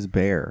bring his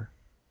bear.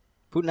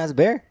 Putin has a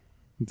bear.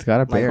 It's got a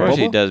Like Of bear. course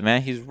he Bobo? does,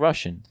 man. He's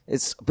Russian.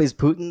 Is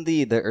Putin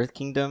the Earth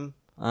Kingdom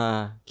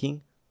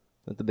king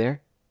with the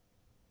bear?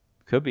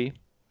 Could be.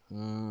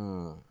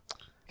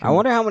 I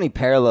wonder how many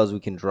parallels we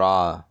can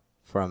draw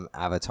from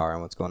Avatar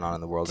and what's going on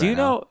in the world. Do you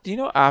know? Do you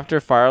know after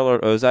Fire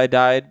Lord Ozai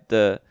died,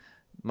 the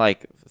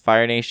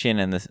Fire Nation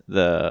and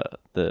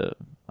the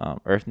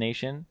Earth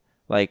Nation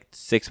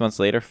 6 months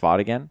later fought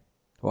again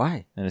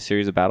why? in a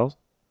series of battles?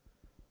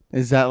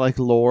 Is that like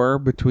lore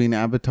between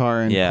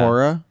Avatar and Yeah.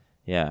 Korra?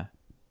 Yeah,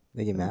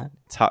 They get mad.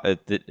 it's how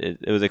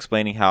it was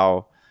explaining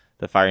how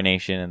the Fire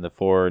Nation and the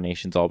four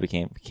nations all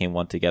became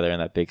one together in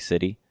that big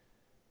city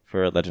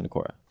for Legend of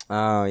Korra.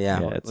 Oh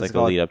yeah, Yeah, it's What's like it a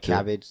called? lead up to it.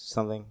 Cabbage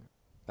something.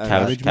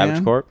 Cabbage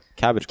Man? Corp.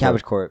 Cabbage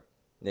Cabbage Corp. Corp.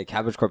 Yeah,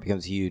 Cabbage Corp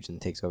becomes huge and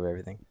takes over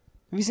everything.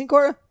 Have you seen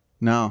Korra?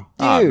 No.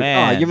 Dude, Oh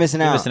man, you're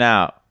missing out. You're missing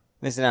out.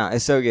 Missing out.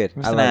 It's so good. I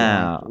Missing love it.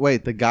 out.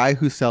 Wait, the guy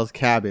who sells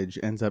cabbage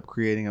ends up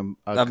creating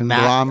a A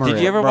conglomerate.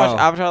 Did you ever Bro. watch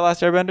Avatar: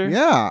 Last Airbender?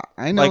 Yeah,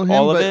 I know Like, him,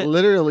 all of but it?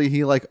 literally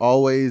he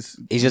always...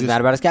 He's just mad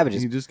about his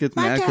cabbages. He just gets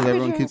My mad because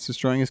everyone cabbages. keeps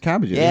destroying his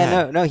cabbages.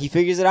 Yeah, no, he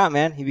figures it out,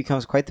 man. He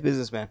becomes quite the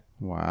businessman.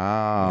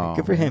 Wow.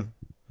 Good for him.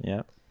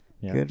 Yeah.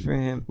 Yeah. Good for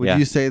him. Would Yeah.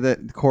 you say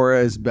that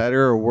Korra is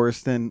better or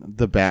worse than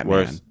the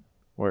Batman?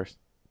 Worse.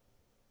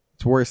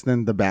 It's worse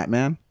than the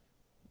Batman?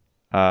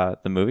 The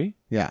movie?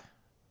 Yeah.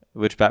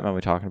 Which Batman are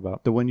we talking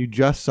about? The one you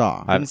just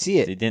saw. I didn't see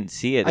it. They didn't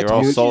see it. I They were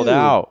all told sold you.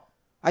 out.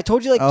 I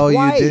told you Oh,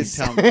 twice. you did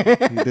tell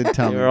me. You did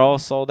tell They me. were all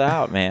sold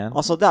out, man.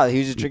 Also, doubt he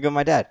was just drinking with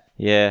my dad.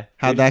 Yeah.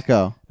 How'd that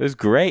go? It was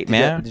great, Did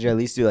man. You, did you at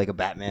least do like a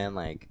Batman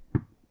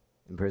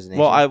impersonation?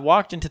 Well, I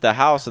walked into the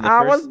house and the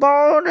first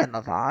born in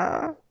the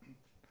fire.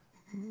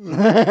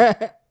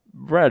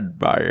 red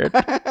by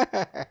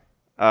it.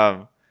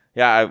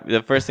 Yeah.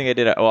 The first thing I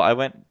did, I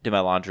went did my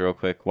laundry real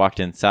quick, walked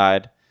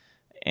inside,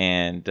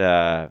 and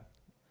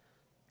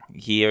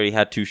he already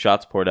had 2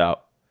 shots poured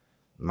out.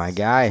 My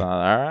guy. So,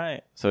 all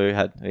right. So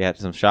we had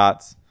some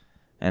shots,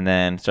 and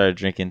then started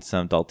drinking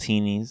some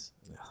Daltinis,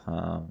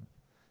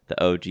 the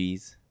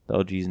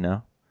OGs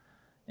know,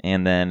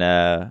 and then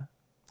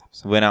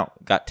went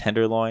out, got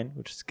tenderloin,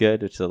 which is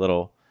good. It's a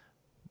little,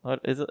 what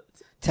is it?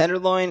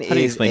 Tenderloin How do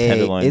you is explain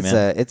tenderloin,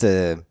 man? it's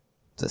a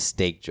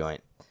steak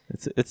joint,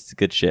 It's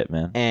good shit,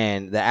 man.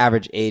 and the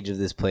average age of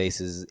this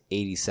place is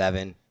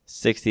 87.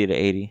 60 to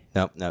 80.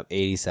 Nope,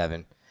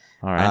 87.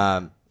 All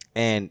right.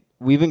 And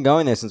we've been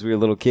going there since we were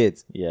little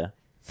kids. Yeah.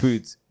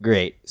 Food's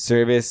great,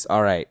 service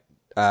all right.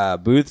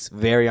 Booths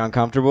very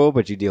uncomfortable,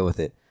 but you deal with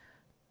it.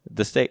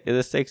 The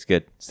steak's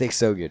good. Steak's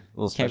so good.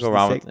 Little Can't go specialty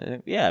wrong steak. with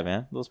it. Yeah,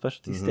 man. Little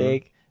specialty Mhm.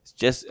 steak.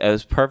 It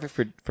was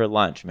perfect for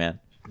lunch, man.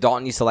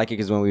 Dalton used to like it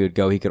because when we would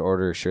go, he could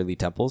order Shirley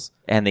Temples.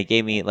 And they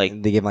gave me They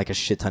gave him like a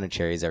shit ton of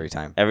cherries every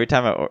time. every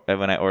time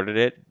when I ordered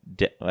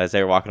it, as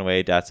they were walking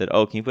away, Dad said,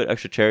 "Oh, can you put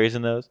extra cherries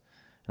in those?"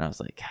 And I was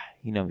like, "God,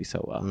 you know me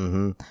so well."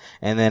 Mm-hmm.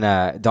 And then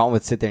Dalton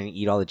would sit there and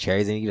eat all the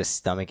cherries, and he'd get a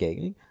stomach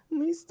ache.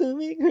 My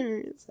stomach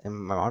hurts. And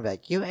my mom would be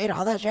like, "You ate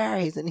all the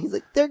cherries," and he's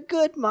like, "They're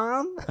good,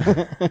 Mom."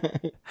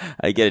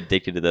 I get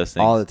addicted to those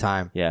things. All the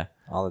time. Yeah.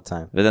 All the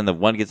time. But then the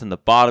one gets in the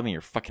bottom and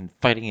you're fucking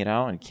fighting it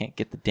out and you can't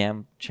get the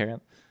damn cherry.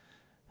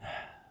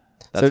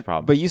 That's a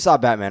problem. But you saw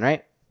Batman,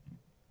 right?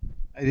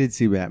 I did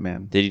see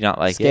Batman. Did you not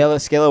like it?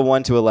 Scale of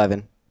 1 to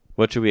 11.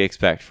 What should we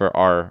expect from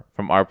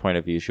our point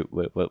of view?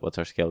 What's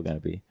our scale going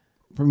to be?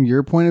 From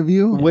your point of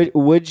view,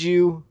 Would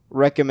you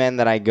recommend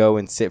that I go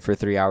and sit for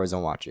 3 hours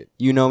and watch it?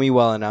 You know me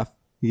well enough.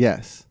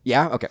 yes,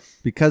 Yeah. Okay.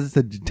 because it's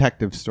a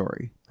detective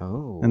story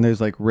Oh. and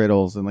there's like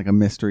riddles and like a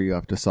mystery you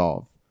have to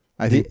solve.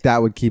 I think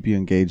that would keep you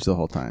engaged the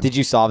whole time. Did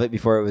you solve it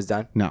before it was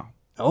done? No,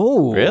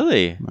 Oh.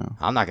 Really? no.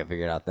 I'm not gonna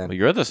figure it out then. Well,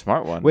 you're the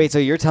smart one. Wait, so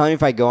you're telling me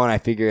if I go and I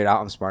figure it out,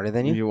 I'm smarter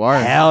than you? You are.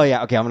 Hell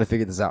yeah. Okay, I'm gonna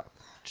figure this out.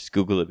 Just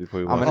Google it before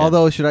we I'm watch gonna- it.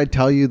 Although, should I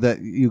tell you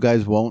that you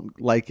guys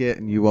won't like it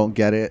and you won't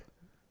get it?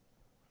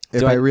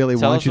 if Do I really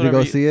tell want us you to go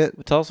whatever see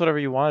it. Tell us whatever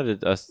you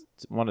wanted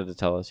to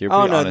tell us. You're a Oh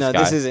pretty no, honest no, guy.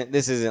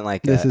 this isn't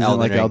like This isn't Elden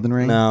like Ring. Elden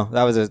Ring? No,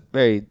 that was a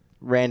very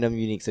random,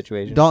 unique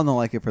situation. Dalton will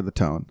like it for the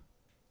tone.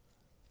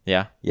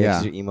 Yeah. Yeah,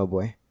 'cause Yeah. you're emo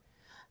boy.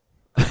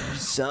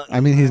 So, I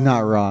mean, he's not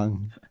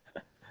wrong.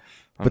 I'm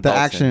But the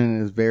Dalton.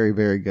 action is very,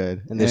 very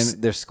good. and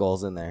there's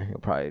skulls in there. You'll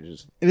probably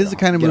just. It is the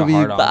kind of get a movie.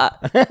 hard on.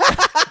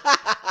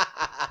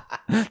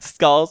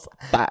 Skulls.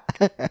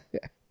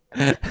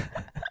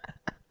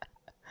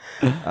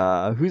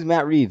 Who's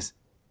Matt Reeves?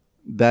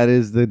 That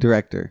is the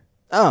director.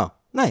 Oh,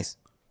 nice.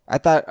 I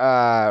thought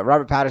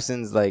Robert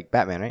Patterson's like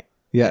Batman, right?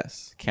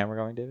 Yes. Camera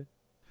going, David?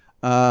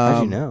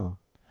 How'd you know?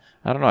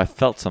 I don't know. I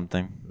felt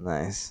something.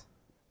 Nice.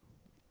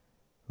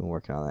 Been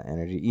working on that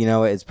energy. You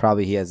know what? It's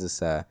probably he has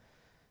this. No,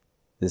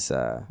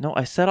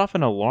 I set off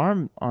an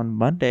alarm on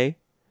Monday.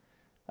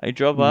 I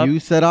drove up. You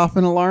set off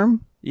an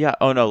alarm? Yeah.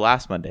 Oh no,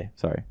 last Monday.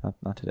 Sorry,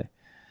 not today.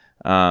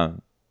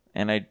 And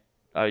I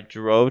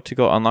drove to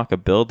go unlock a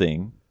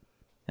building,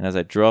 and as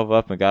I drove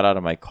up and got out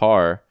of my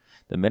car,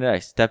 the minute I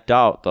stepped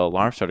out, the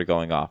alarm started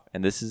going off,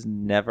 and this has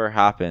never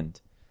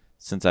happened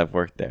since I've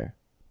worked there.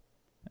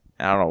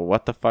 I don't know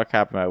what the fuck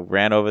happened. I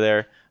ran over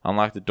there,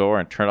 unlocked the door,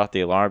 and turned off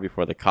the alarm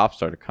before the cops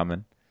started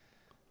coming,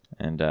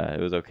 and it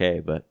was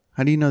okay. But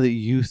How do you know that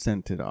you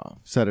set it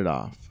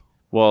off?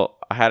 well,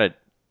 I had a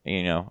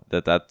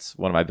that's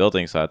one of my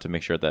buildings, so I had to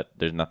make sure that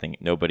there's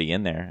nobody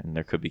in there, and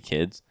there could be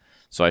kids.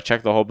 So I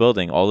checked the whole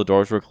building. All the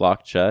doors were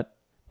locked shut.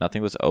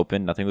 Nothing was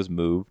open. Nothing was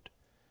moved.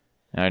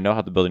 And I know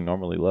how the building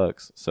normally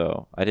looks,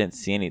 so I didn't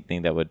see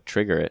anything that would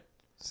trigger it.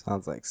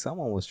 Sounds like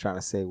someone was trying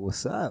to say,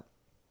 "What's up?"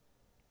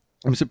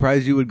 I'm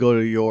surprised you would go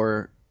to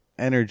your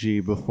energy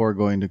before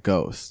going to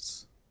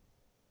ghosts.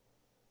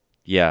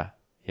 Yeah,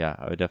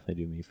 I would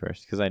definitely do me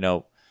first because I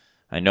know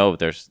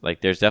there's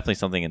definitely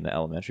something in the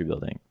elementary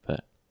building,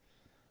 but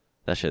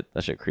that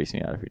shit creeps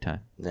me out every time.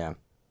 Yeah.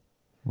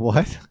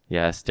 What?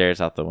 Yeah, it stares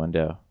out the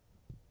window.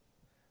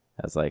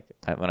 That's like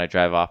when I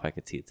drive off, I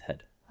could see its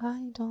head,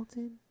 Hi,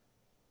 Dalton.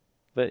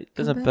 but it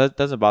doesn't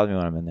bother me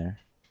when I'm in there.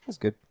 That's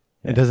good.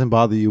 Yeah. It doesn't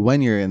bother you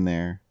when you're in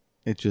there.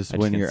 It's just I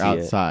just when can you're see it.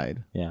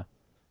 outside. Yeah,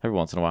 every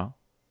once in a while.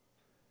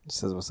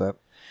 Says what's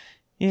up.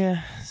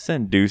 Yeah,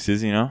 send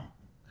deuces,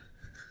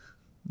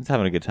 It's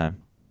having a good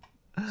time.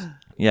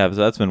 Yeah, so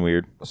that's been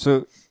weird.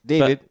 So,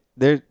 David,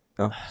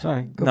 Oh,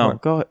 sorry. No,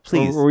 go ahead,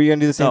 please. Were you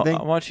gonna do the same No, thing?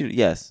 I want you to,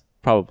 yes,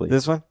 probably.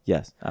 This one.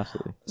 Yes,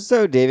 absolutely.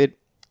 So, David,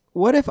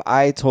 what if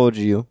I told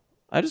you?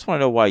 I just want to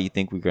know why you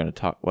think we're going to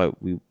talk, why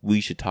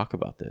we should talk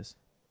about this.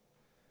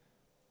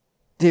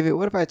 David,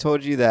 what if I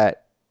told you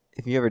that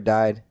if you ever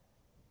died,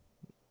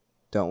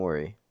 don't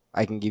worry.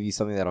 I can give you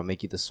something that'll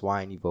make you the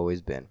swine you've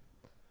always been.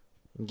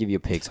 I'll give you a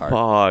pig's heart.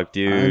 Fuck,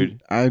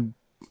 dude.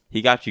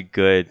 He got you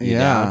good. You Yeah.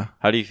 down?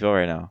 How do you feel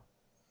right now?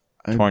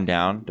 Torn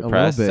down, little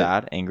depressed, bit.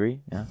 sad,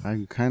 angry? Yeah.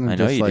 I'm kind I of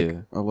know just you like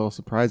do. a little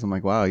surprised. I'm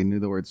like, wow, you knew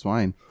the word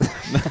swine.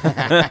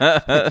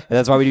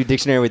 That's why we do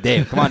dictionary with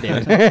Dave. Come on,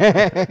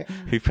 David.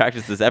 We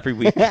practice this every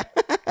week. You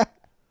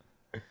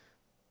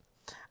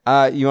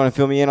want to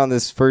fill me in on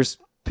this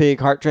first pig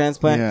heart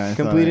transplant I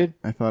completed?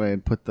 I thought I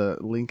had put the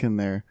link in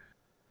there.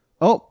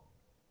 Oh,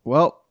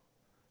 well,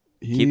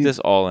 Keep this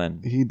all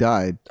in. He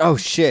died. Oh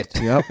shit!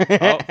 Yep.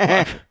 Oh,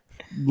 fuck.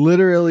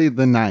 Literally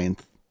the 9th.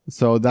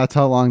 So that's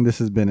how long this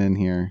has been in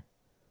here.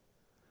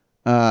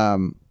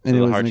 And So it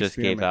the was heart an just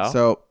gave experiment. out?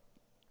 So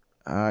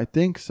I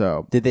think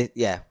so. Did they?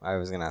 Yeah, I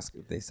was gonna ask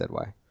if they said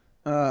why.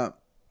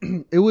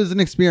 It was an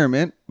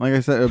experiment. Like I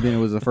said, it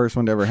was the first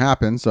one to ever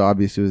happen, so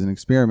obviously it was an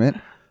experiment.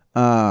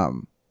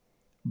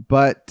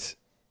 But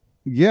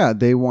yeah,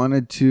 they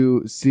wanted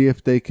to see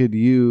if they could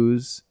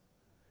use.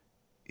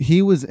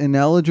 He was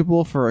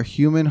ineligible for a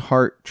human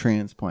heart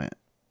transplant.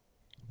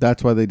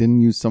 That's why they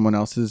didn't use someone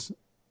else's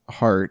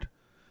heart,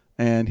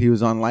 and he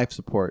was on life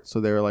support.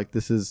 So they were like,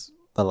 "This is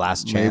The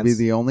last chance. maybe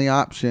the only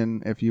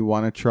option if you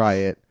want to try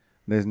it.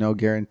 There's no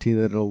guarantee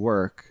that it'll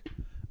work."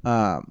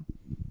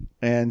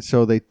 And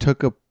so they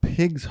took a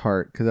pig's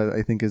heart, because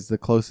I think is the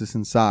closest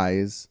in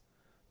size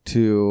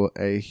to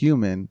a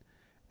human,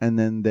 and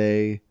then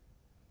they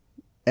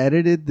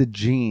edited the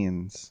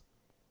genes,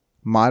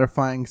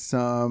 modifying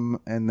some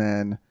and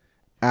then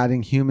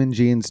adding human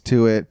genes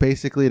to it,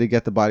 basically to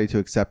get the body to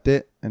accept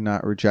it and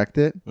not reject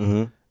it.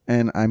 Mm-hmm.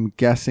 And I'm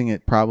guessing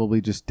it probably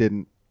just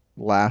didn't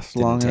last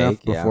Didn't long take, enough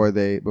yeah.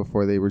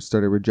 before they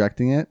started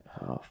rejecting it.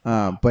 Oh,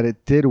 fuck. But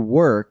it did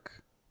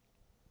work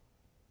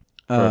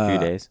For a few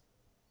days.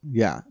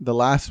 Yeah, the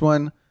last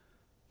time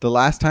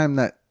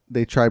that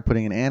they tried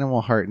putting an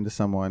animal heart into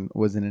someone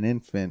was in an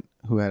infant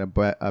who had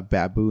a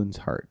baboon's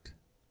heart.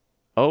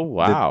 Oh,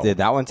 wow. Did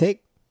that one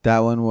take? That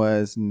one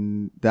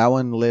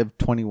lived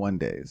 21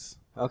 days.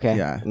 Okay.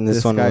 Yeah, And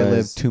this one guy was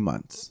lived 2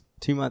 months,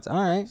 2 months. All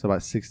right. so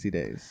about 60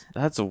 days.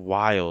 That's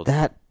wild.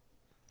 That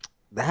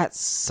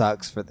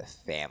sucks for the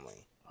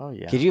family. Oh,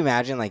 yeah. Could you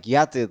imagine? Like, you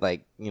have to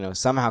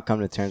somehow come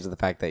to terms with the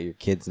fact that your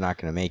kid's not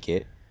gonna make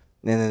it,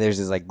 and then there's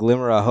this like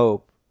glimmer of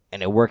hope,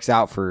 and it works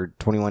out for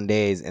 21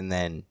 days, and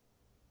then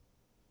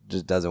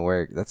just doesn't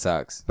work. That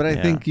sucks. But I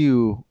Yeah. think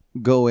you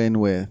go in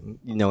with.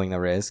 knowing the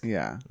risk.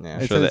 Yeah. Yeah.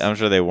 I'm It sure, says- I'm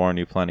sure they warn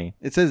you plenty.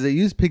 It says they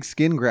use pig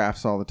skin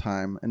grafts all the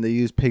time, and they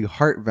use pig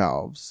heart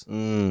valves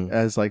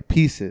as like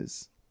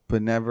pieces,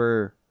 but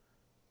never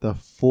the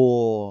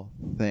full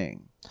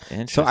thing. So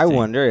Interesting. I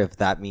wonder if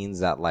that means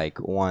that like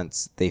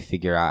once they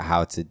figure out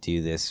how to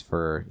do this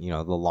for, you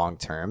know, the long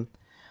term,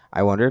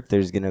 I wonder if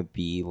there's going to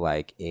be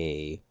like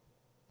a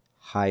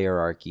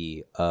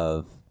hierarchy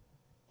of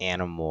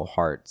animal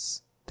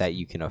hearts that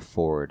you can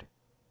afford.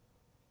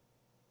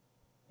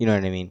 You know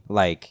what I mean?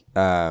 Like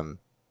how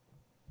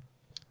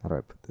do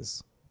I put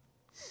this?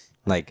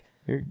 Like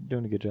You're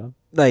doing a good job.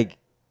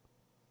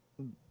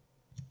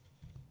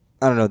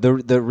 I don't know,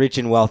 the rich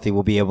and wealthy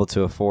will be able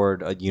to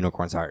afford a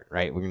unicorn's heart,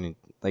 right? We're going to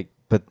like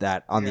put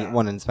that on the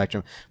one end of the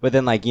spectrum. But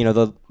then like, you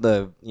know,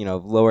 the you know,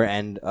 lower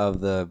end of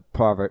the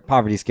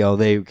poverty scale,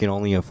 they can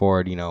only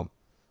afford, you know,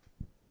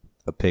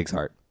 a pig's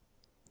heart.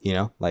 You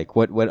know? Like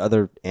what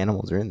other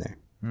animals are in there?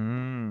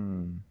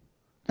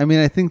 I mean,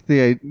 I think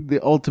the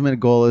ultimate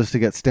goal is to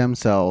get stem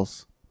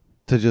cells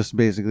to just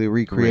basically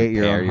recreate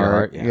your Repair own your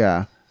heart. heart,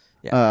 Yeah.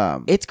 Yeah.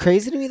 It's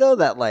crazy to me though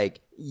that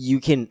like you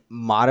can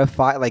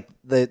modify like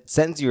the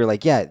sentence you were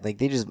like, yeah, like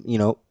they just, you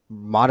know,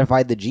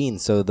 modified the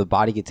genes so the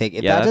body could take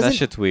it. Yeah, that doesn't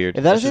shit's weird.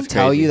 If that That's doesn't just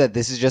tell crazy. you that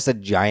this is just a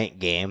giant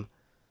game,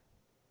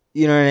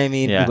 you know what I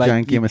mean? Yeah. Like,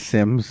 Giant game of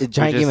Sims. a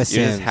giant game of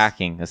You're Sims. just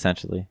hacking,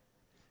 essentially.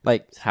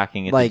 Like, It's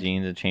hacking into Like,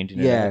 genes and changing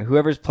it. yeah, up.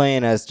 whoever's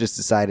playing us just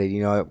decided,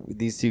 you know,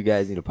 these two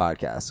guys need a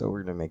podcast, so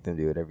we're gonna make them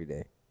do it every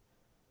day,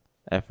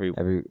 Every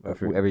every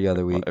Every-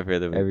 other week, every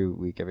other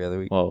week. every other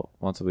week. Well,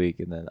 once a week,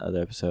 and then other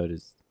episode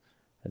is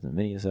as a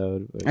mini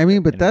episode. I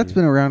mean, but that's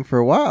been around for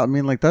a while. I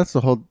mean, like that's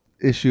the whole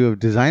issue of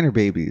designer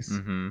babies.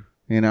 Mm-hmm.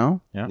 You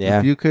know, Yeah. Yeah.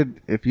 if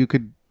you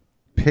could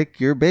pick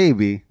your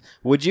baby,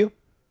 Would you?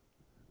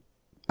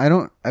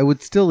 I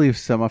would still leave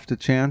some up to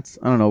chance.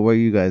 I don't know where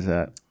you guys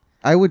at.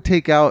 I would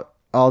take out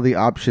all the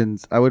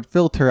options. I would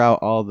filter out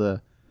all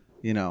the,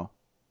 you know,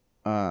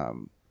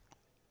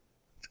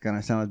 it's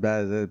gonna sound as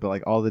bad as it is, but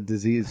like all the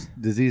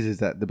diseases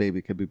that the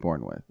baby could be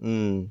born with.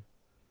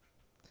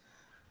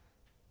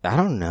 I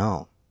don't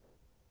know.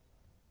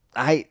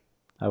 I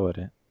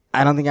wouldn't.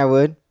 don't think I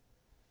would.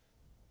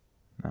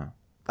 No.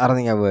 I don't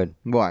think I would.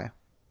 Why?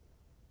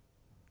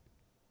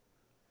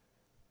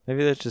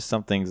 Maybe there's just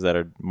some things that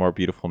are more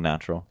beautiful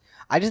natural.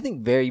 I just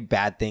think very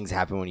bad things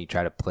happen when you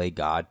try to play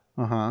God.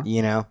 Uh-huh.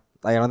 You know,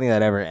 like I don't think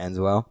that ever ends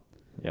well.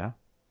 Yeah.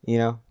 You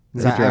know,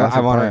 'Cause Look at Jurassic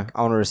I want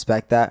Park. to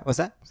respect that. What's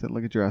that? So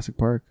look at Jurassic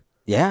Park.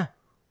 Yeah, Oh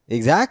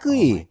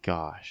exactly. my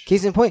gosh.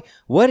 Case in point,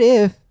 what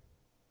if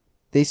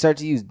they start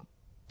to use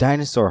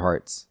dinosaur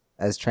hearts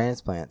as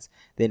transplants?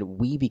 Then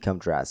we become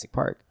Jurassic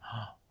Park.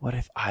 What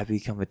if I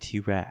become a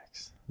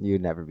T-Rex?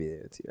 You'd never be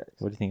the T-Rex.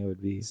 What do you think it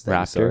would be?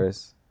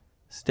 Stegosaurus.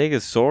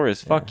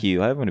 Stegosaurus. Fuck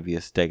you. I wouldn't be a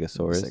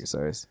Stegosaurus.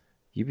 Stegosaurus.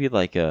 You'd be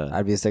like a.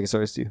 I'd be a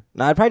Stegosaurus too.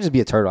 No, I'd probably just be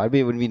a turtle. It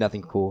wouldn't be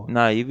nothing cool.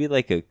 Nah, you'd be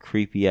like a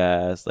creepy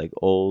ass, like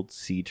old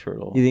sea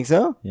turtle. You think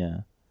so? Yeah.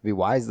 Be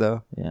wise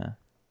though. Yeah.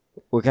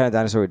 What kind of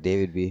dinosaur would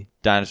David be?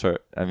 Dinosaur.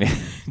 I mean,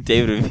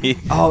 David would be.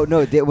 Oh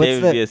no! David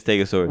would be a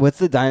Stegosaurus. what's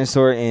the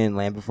dinosaur in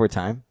Land Before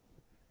Time?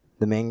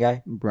 The main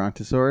guy.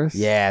 Brontosaurus.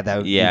 Yeah, that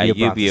would. Yeah, you'd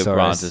be a Brontosaurus.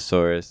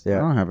 Brontosaurus. I Yeah.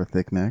 don't have a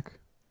thick neck.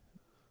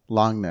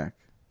 Long neck.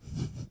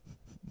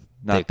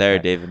 Not Thick there,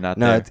 neck. David. Not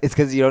No, there. it's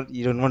because you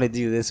don't want to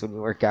do this when we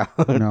work out.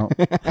 No.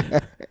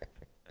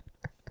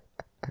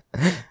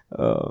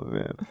 Oh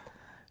man.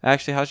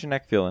 Actually, how's your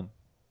neck feeling?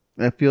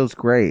 That feels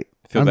great.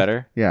 Feel I'm-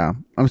 better? Yeah.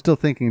 I'm still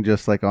thinking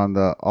just like on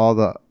all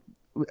the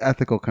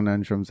ethical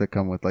conundrums that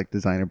come with like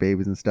designer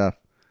babies and stuff.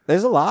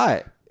 There's a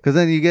lot. Because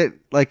then you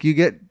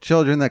get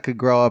children that could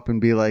grow up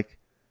and be like,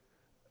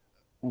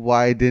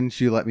 why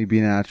didn't you let me be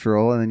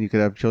natural? And then you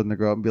could have children that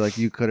grow up and be like,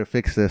 you could have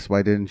fixed this.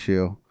 Why didn't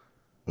you?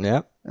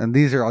 Yeah. And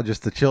these are all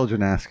just the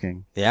children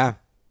asking. Yeah.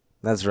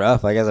 That's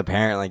rough. Like as a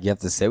parent, like you have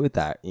to sit with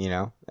that, you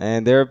know.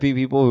 And there are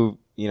people who,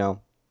 you know,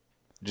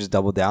 just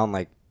double down.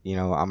 Like, you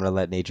know, I'm gonna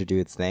let nature do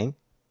its thing,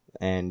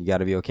 and you got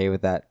to be okay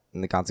with that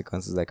and the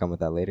consequences that come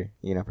with that later.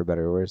 You know, for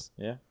better or worse.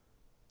 Yeah.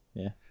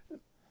 Yeah.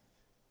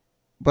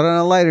 But on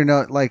a lighter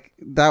note, like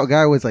that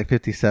guy was like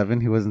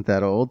 57. He wasn't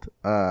that old.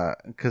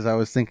 Because I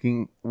was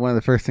thinking one of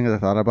the first things I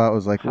thought about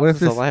was like, How what if is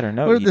this this a lighter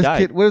note? What if He this died.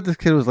 kid? What if this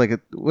kid was like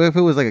what if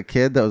it was like a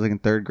kid that was like in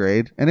third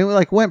grade and it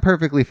like went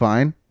perfectly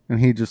fine and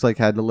he just like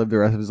had to live the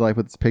rest of his life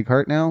with this pig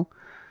heart now,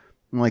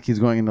 and like he's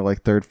going into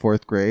like third,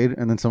 fourth grade,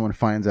 and then someone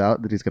finds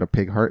out that he's got a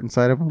pig heart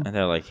inside of him. And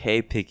they're like,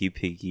 "Hey, piggy.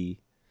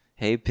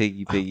 Hey,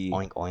 piggy.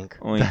 Oink oink.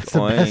 Oink, That's the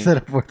best that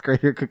oink." a fourth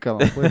grader could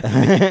come up with.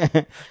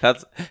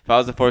 That's if I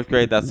was in fourth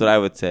grade, that's what I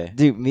would say.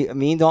 Dude, me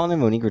and Dalton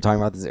and Monique were talking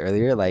about this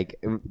earlier, like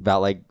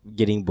about like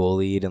getting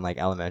bullied in like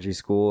elementary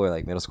school or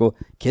like middle school.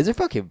 Kids are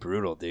fucking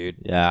brutal, dude.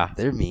 Yeah.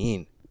 They're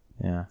mean.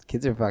 Yeah.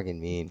 Kids are fucking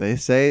mean. They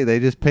say they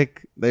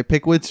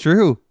pick what's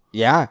true.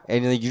 Yeah,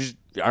 and like you just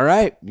all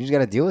right, you just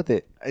gotta deal with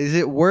it. Is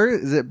it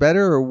worse? Is it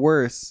better or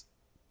worse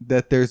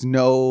that there's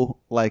no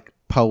like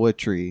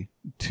poetry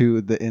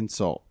to the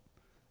insult?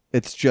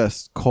 It's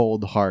just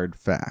cold hard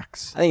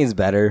facts. I think it's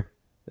better.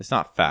 It's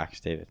not facts,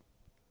 David.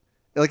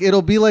 Like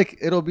it'll be like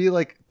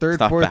third, It's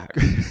not fourth. fact.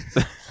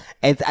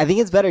 And I think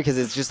it's better because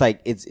it's just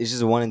like it's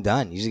just a one and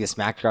done. You just get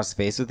smacked across the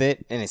face with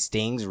it, and it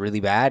stings really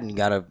bad, and you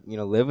gotta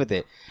live with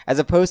it. As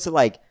opposed to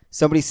like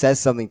somebody says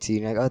something to you,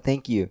 and you're like, oh,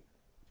 thank you,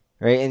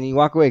 right? And you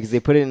walk away because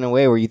they put it in a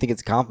way where you think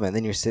it's a compliment.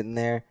 Then you're sitting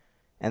there,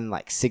 and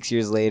like 6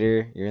 years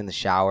later, you're in the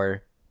shower,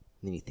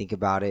 and then you think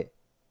about it,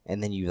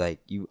 and then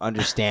you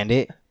understand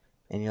it,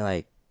 and you're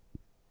like,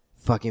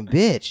 fucking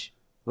bitch,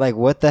 like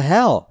what the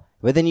hell?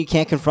 But then you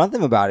can't confront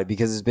them about it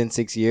because it's been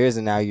 6 years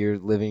and now you're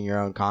living in your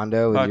own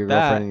condo with Fuck your that.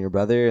 girlfriend and your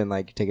brother and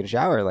like you're taking a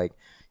shower. Like,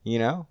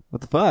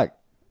 what the fuck?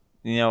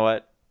 You know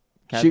what?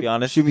 Can I be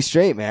honest? Shoot me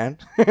straight, man.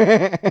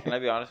 Can I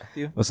be honest with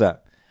you? What's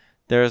up?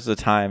 There was a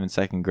time in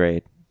second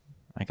grade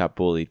I got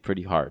bullied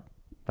pretty hard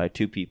by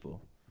two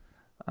people.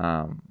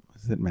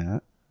 Is it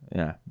Matt?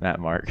 Yeah, Matt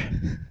and Mark.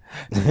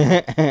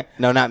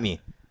 No, not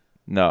me.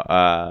 No,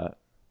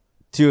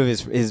 Two of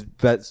his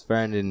best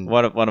friend and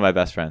one of my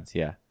best friends.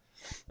 Yeah,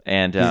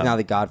 and he's now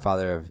the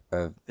godfather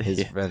of his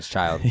Yeah. friend's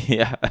child.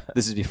 yeah.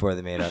 This is before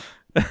they made up.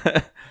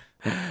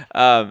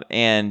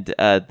 And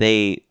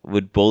they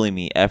would bully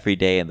me every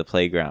day in the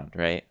playground,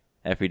 right?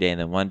 Every day, and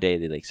then one day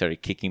they like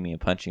started kicking me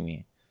and punching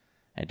me.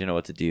 I didn't know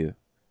what to do.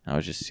 I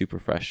was just super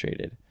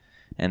frustrated.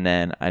 And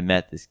then I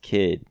met this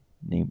kid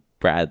named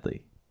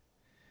Bradley,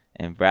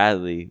 and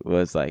Bradley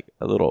was like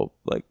a little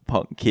like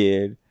punk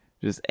kid,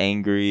 just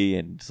angry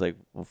and just like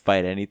will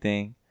fight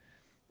anything.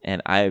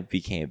 And I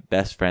became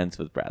best friends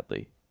with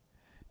Bradley,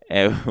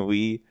 and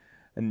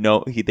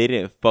they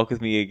didn't fuck with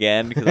me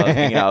again because I was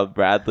hanging out with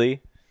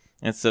Bradley.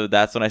 And so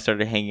that's when I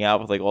started hanging out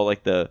with like all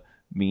like the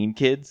mean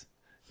kids,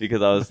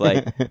 because I was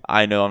like,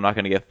 I know I'm not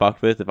going to get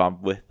fucked with if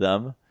I'm with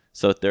them.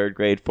 So third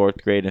grade,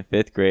 fourth grade, and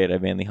fifth grade, I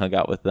mainly hung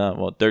out with them.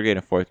 Well, third grade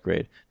and fourth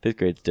grade. Fifth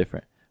grade's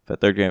different.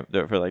 But third grade,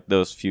 for like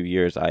those few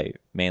years, I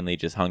mainly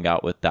just hung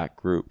out with that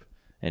group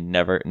and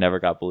never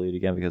got bullied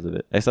again because of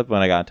it. Except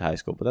when I got into high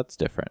school, but that's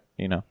different,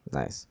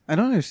 Nice. I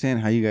don't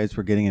understand how you guys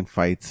were getting in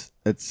fights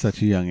at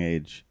such a young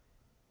age.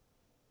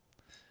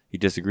 You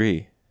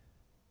disagree.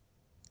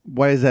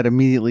 Why does that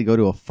immediately go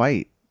to a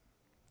fight?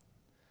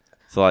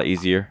 It's a lot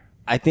easier.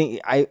 I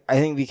think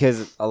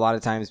because a lot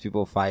of times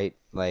people fight,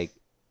 like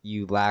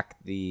you lack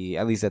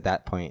at least at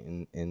that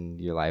point in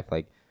your life,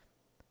 like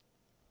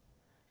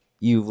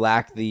you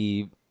lack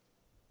the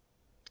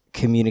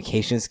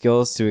communication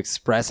skills to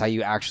express how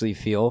you actually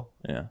feel,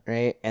 Yeah.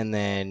 right? And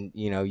then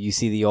you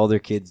see the older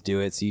kids do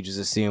it, so you just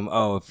assume,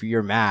 oh, if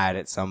you're mad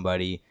at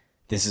somebody,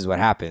 this is what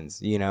happens,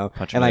 Punch 'em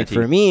and in like the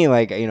for teeth. me,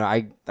 like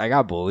I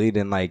got bullied,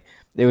 and like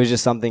it was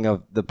just something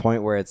of the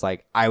point where it's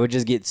like I would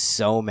just get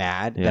so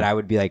mad that Yeah. I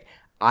would be like,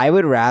 I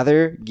would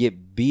rather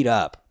get beat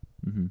up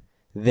Mhm.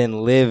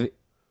 than live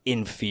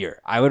in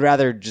fear. I would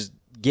rather just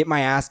get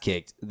my ass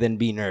kicked than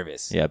be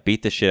nervous. Yeah,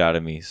 beat the shit out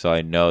of me so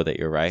I know that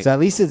you're right. So at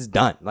least it's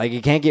done. Like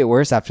it can't get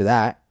worse after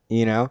that,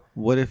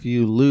 What if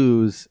you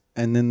lose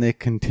and then they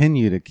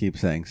continue to keep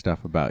saying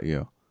stuff about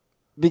you?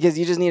 because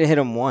you just need to hit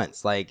them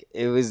once. Like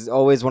it was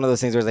always one of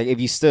those things where it's like if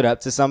you stood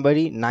up to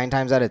somebody, 9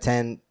 times out of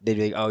 10 they'd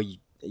be like, oh,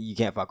 you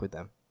can't fuck with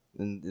them,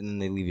 and then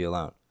they leave you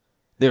alone.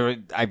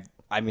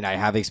 I mean, I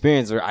have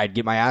experience where I'd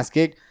get my ass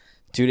kicked.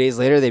 2 days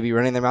later, they'd be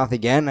running their mouth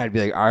again. I'd be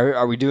like,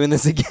 are we doing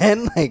this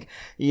again? Like,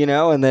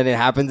 and then it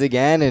happens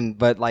again.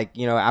 But like,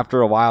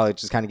 after a while, it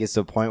just kind of gets to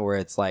a point where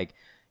it's like,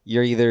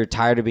 you're either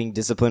tired of being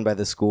disciplined by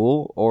the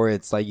school, or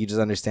it's like, you just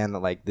understand that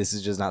like, this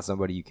is just not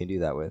somebody you can do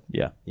that with,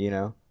 Yeah.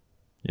 Yeah.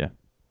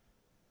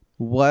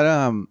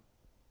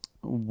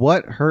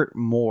 What hurt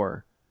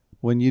more,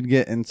 when you'd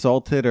get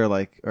insulted or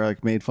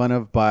made fun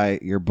of by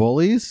your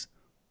bullies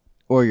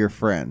or your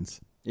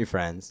friends? Your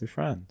friends. Your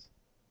friends.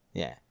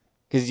 Yeah.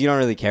 Because you don't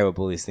really care what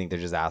bullies think. They're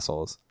just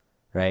assholes.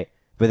 Right.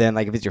 But then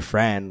like, if it's your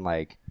friend,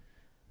 like,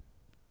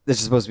 this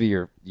is supposed to be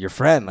your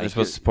friend. Like They're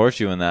supposed to support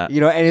you in that.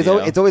 and it's you know?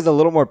 it's always a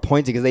little more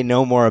pointed because they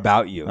know more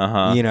about you.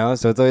 Uh-huh.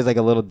 So it's always like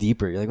a little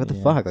deeper. You're like, what the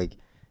Yeah. fuck? Like,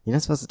 you're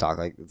not supposed to talk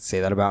like say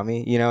that about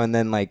me, And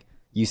then like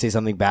you say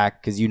something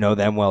back because you know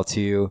them well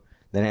too.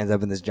 Then it ends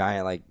up in this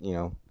giant like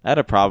I had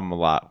a problem a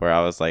lot where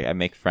I was like, I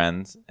make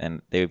friends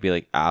and they would be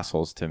like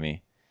assholes to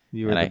me.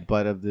 You were And the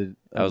butt of the.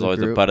 I was always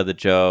the butt of the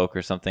joke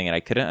or something, and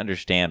I couldn't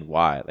understand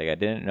why. Like I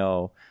didn't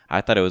know.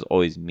 I thought it was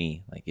always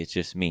me. Like it's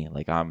just me.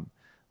 Like I'm,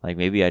 like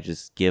maybe I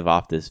just give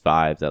off this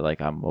vibe that like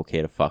I'm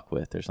okay to fuck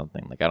with or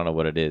something. Like I don't know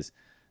what it is.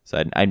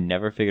 So I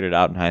never figured it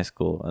out in high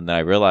school, and then I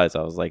realized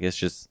I was like, it's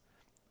just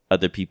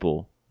other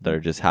people that are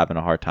just having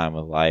a hard time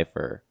with life,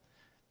 or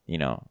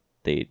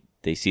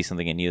they see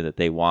something in you that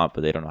they want,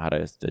 but they don't know how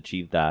to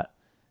achieve that.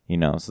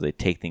 So they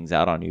take things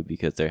out on you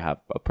because they have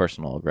a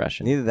personal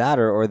aggression. either that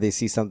or they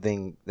see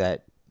something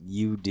that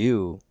you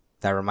do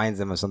that reminds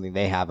them of something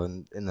they have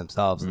in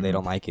themselves and they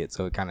don't like it.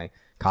 So it kind of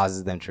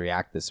causes them to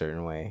react a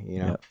certain way.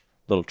 Yeah.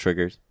 Little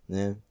triggers.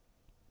 Yeah.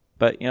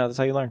 But that's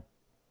how you learn.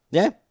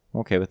 Yeah.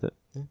 I'm okay with it.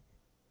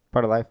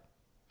 Part of life.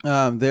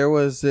 There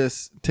was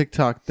this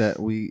TikTok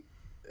that we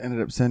ended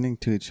up sending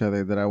to each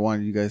other that I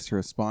wanted you guys to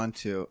respond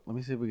to. Let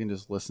me see if we can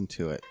just listen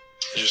to it.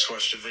 I just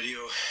watched a video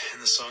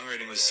and the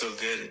songwriting was so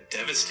good it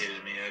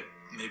devastated me.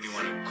 maybe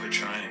want to quit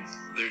trying.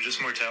 They're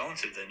just more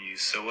talented than you,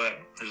 so what?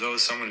 There's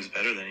always someone who's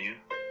better than you.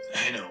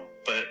 I know,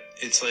 but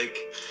it's like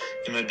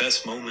in my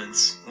best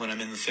moments, when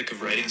I'm in the thick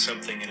of writing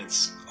something and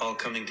it's all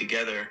coming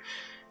together,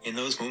 in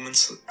those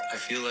moments, I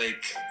feel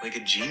like a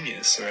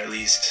genius, or at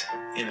least,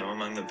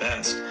 among the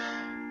best.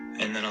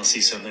 And then I'll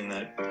see something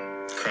that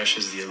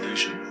crushes the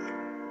illusion.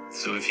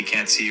 So if you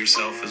can't see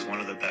yourself as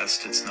one of the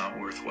best, it's not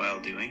worthwhile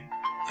doing.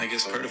 I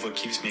guess part of what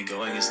keeps me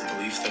going is the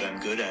belief that I'm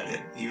good at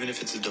it, even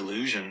if it's a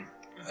delusion.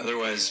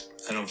 Otherwise,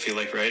 I don't feel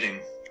like writing.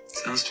 It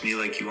sounds to me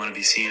like you want to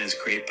be seen as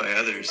great by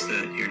others,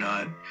 that you're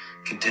not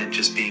content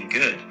just being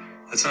good.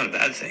 That's not a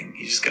bad thing.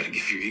 You just got to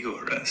give your ego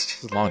a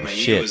rest. Long My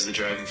shit. ego is the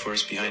driving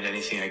force behind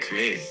anything I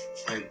create.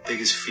 My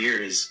biggest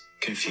fear is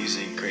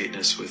confusing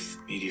greatness with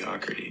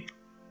mediocrity.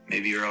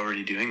 Maybe you're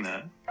already doing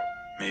that.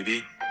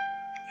 Maybe.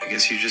 I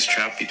guess you're just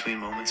trapped between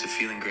moments of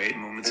feeling great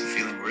and moments of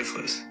feeling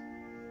worthless.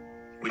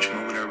 Which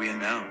moment are we in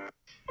now?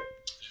 I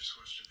just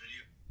watched a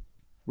video.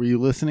 Were you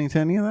listening to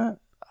any of that?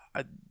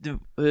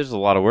 There's a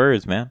lot of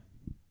words, man.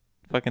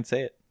 Fucking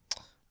say it.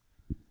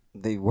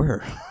 They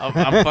were.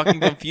 I'm fucking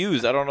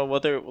confused. I don't know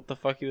what the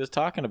fuck he was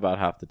talking about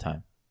half the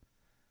time.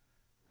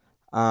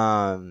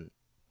 I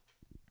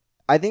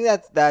think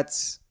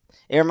that's.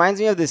 It reminds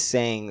me of this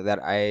saying that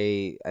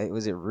I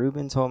was it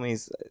Ruben told me.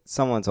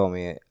 Someone told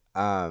me it.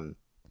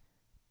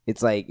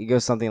 It's like it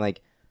goes something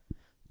like,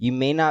 you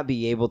may not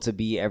be able to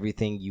be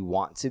everything you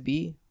want to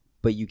be,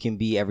 but you can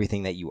be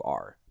everything that you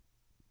are.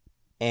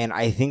 And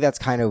I think that's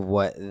kind of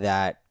what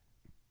that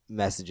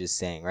message is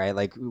saying, right?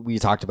 Like we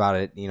talked about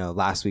it,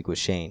 last week with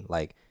Shane,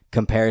 like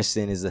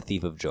comparison is the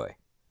thief of joy,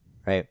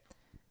 right?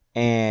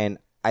 And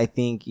I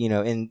think,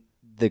 in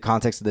the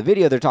context of the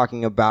video, they're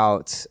talking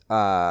about,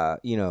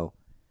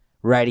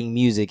 writing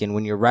music, and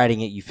when you're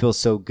writing it, you feel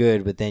so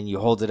good, but then you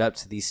hold it up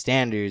to these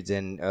standards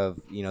and of,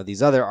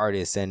 these other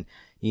artists, and,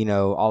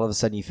 all of a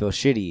sudden you feel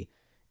shitty.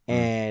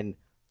 And,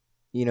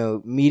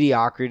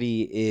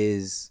 mediocrity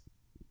is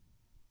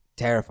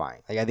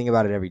terrifying. Like I think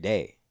about it every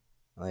day.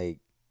 Like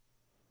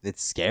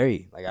it's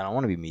scary. Like I don't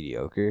want to be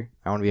mediocre.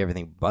 I want to be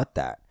everything but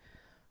that.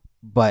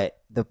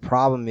 But the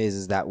problem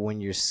is that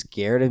when you're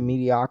scared of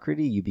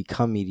mediocrity, you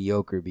become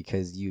mediocre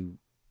because you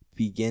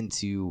begin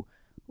to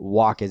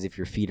walk as if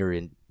your feet are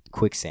in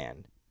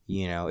quicksand.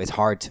 It's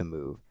hard to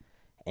move,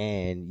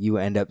 and you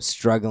end up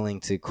struggling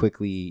to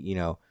quickly,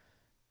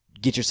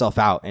 get yourself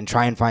out and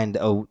try and find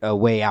a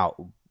way out,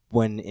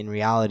 when in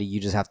reality you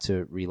just have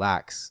to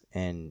relax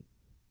and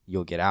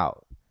you'll get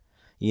out.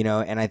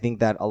 And I think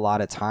that a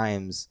lot of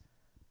times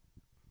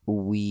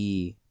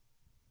we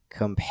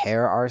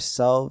compare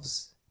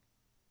ourselves,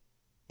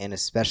 and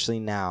especially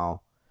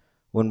now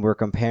when we're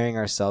comparing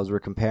ourselves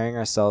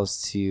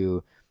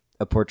to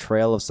a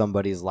portrayal of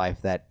somebody's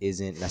life that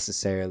isn't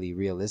necessarily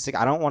realistic.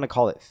 I don't want to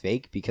call it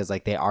fake, because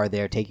like they are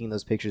there taking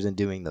those pictures and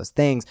doing those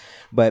things,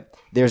 but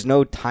there's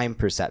no time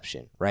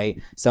perception,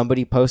 right?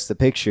 Somebody posts a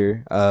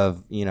picture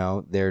of,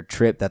 their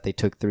trip that they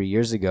took 3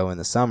 years ago in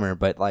the summer,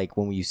 but like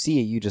when you see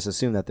it, you just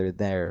assume that they're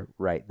there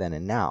right then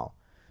and now,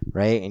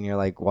 right? And you're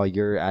like, well,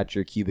 you're at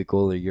your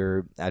cubicle or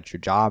you're at your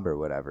job or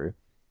whatever.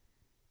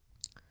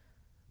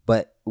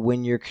 But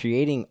when you're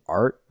creating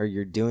art or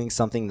you're doing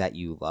something that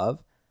you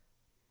love,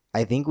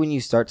 I think when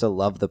you start to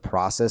love the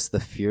process, the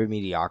fear of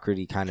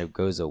mediocrity kind of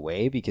goes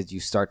away, because you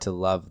start to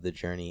love the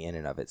journey in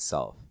and of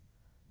itself,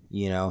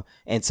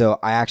 And so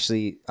I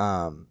actually,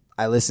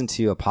 I listened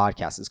to a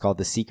podcast. It's called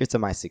The Secrets of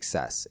My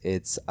Success.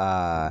 It's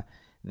a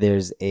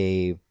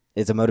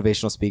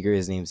motivational speaker.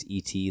 His name's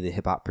E.T., the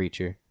hip hop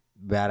preacher.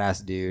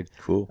 Badass dude.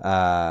 Cool.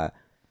 I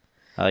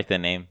like that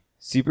name.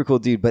 Super cool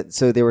dude. But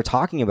so they were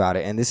talking about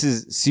it, and this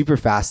is super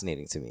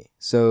fascinating to me.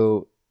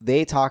 So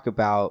they talk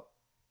about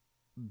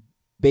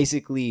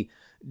basically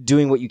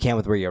doing what you can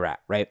with where you're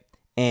at, right?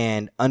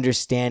 And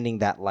understanding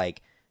that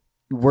like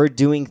we're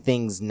doing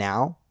things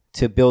now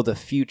to build a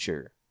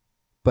future,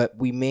 but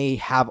we may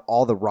have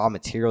all the raw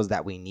materials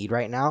that we need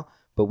right now,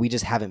 but we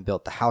just haven't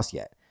built the house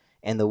yet.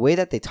 And the way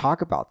that they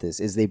talk about this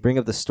is they bring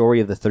up the story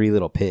of the 3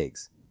 little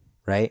pigs,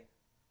 right?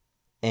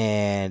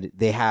 And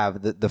they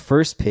have the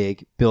first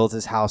pig builds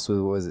his house with,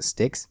 what was it,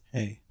 sticks?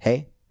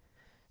 Hay.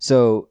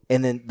 So,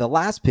 and then the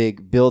last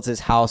pig builds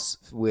his house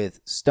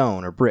with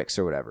stone or bricks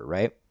or whatever,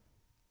 right?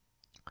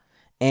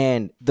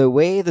 And the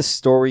way the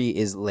story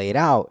is laid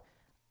out,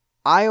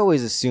 I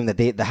always assume that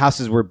the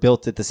houses were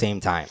built at the same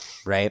time,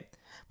 right?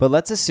 But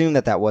let's assume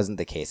that wasn't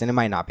the case, and it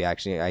might not be.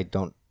 Actually, I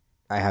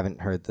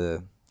haven't heard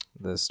the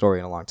story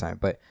in a long time,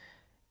 but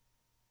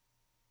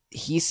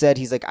he's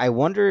like, I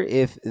wonder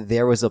if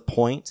there was a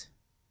point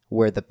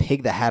where the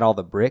pig that had all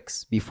the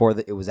bricks before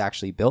it was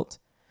actually built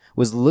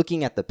was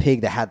looking at the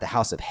pig that had the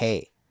house of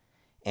hay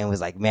and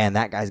was like, man,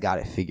 that guy's got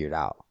it figured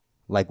out.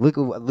 Like, look,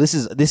 this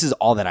is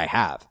all that I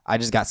have. I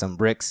just got some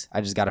bricks.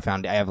 I just got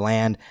I have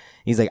land.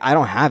 He's like, I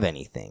don't have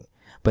anything,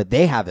 but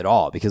they have it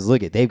all, because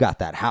look they've got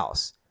that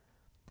house.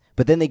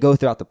 But then they go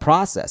throughout the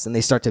process and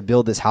they start to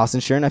build this house,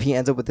 and sure enough, he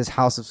ends up with this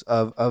house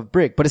of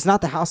brick, but it's not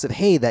the house of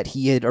hay that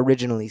he had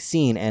originally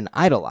seen and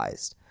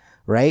idolized,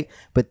 right?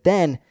 But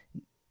then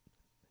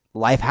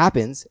life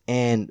happens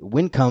and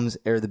wind comes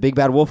or the big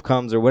bad wolf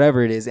comes or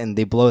whatever it is and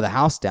they blow the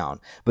house down.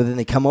 But then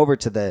they come over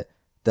to the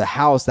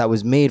house that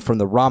was made from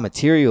the raw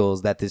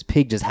materials that this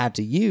pig just had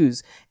to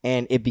use,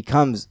 and it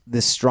becomes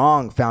this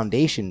strong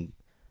foundation.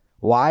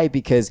 Why?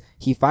 Because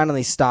he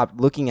finally stopped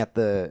looking at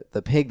the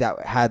pig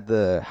that had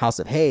the house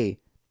of hay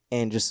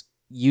and just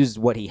used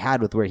what he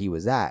had with where he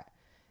was at.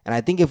 And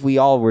I think if we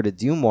all were to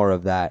do more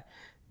of that,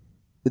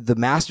 the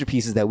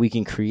masterpieces that we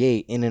can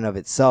create in and of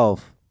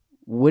itself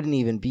wouldn't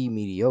even be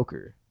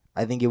mediocre.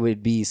 I think it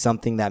would be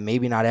something that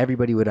maybe not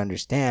everybody would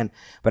understand,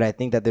 but I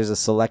think that there's a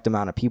select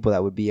amount of people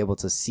that would be able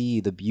to see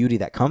the beauty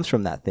that comes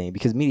from that thing.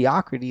 Because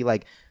mediocrity,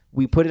 like,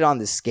 we put it on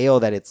this scale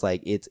that it's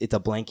like it's a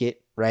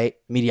blanket, right?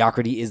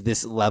 Mediocrity is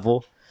this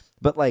level,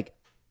 but like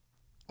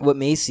what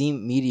may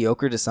seem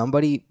mediocre to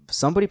somebody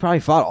probably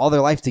fought all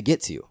their life to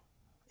get to.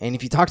 And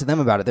if you talk to them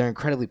about it, they're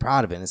incredibly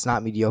proud of it. And it's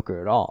not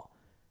mediocre at all,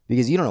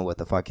 because you don't know what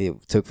the fuck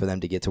it took for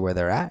them to get to where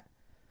they're at.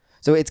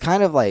 So it's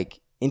kind of like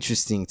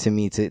interesting to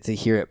me to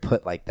hear it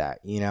put like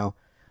that, you know?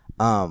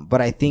 But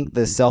I think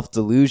the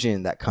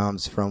self-delusion that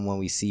comes from when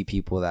we see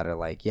people that are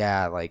like,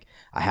 yeah, like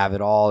I have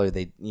it all, or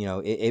they, you know,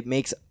 it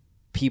makes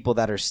people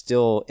that are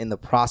still in the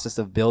process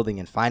of building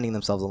and finding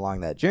themselves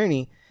along that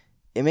journey,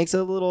 it makes it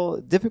a little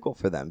difficult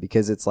for them,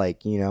 because it's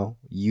like, you know,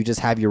 you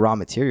just have your raw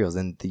materials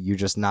and you're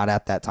just not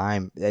at that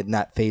time, in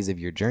that phase of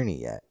your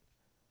journey yet.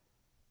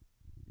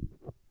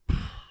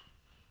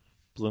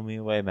 Blew me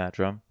away, Matt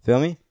Drum. Feel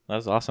me? That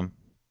was awesome.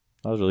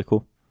 That was really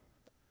cool.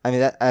 I mean,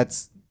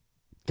 that's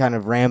kind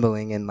of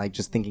rambling and like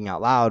just thinking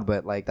out loud,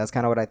 but like that's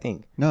kind of what I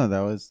think. No, that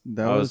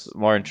was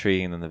more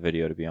intriguing than the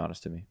video, to be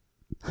honest to me.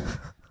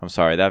 I'm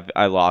sorry that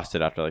I lost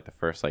it after like the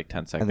first like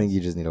 10 seconds. I think you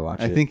just need to watch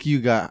it. I think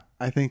you got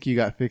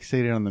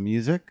fixated on the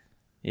music.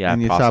 Yeah,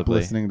 and you possibly. stopped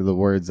listening to the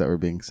words that were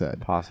being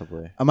said.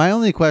 Possibly. My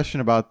only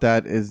question about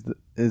that is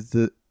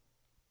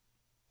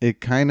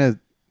it kind of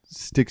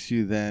sticks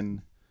you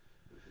then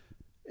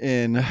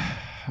in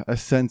a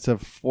sense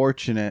of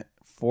fortune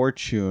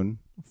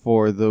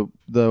for the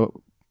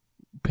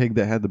pig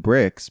that had the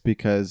bricks,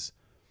 because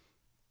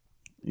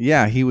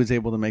yeah, he was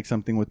able to make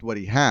something with what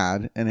he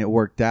had and it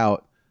worked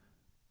out.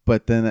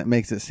 But then it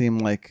makes it seem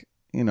like,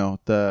 you know,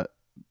 the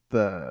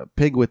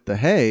pig with the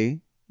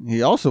hay,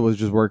 he also was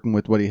just working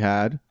with what he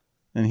had,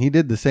 and he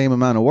did the same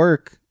amount of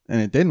work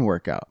and it didn't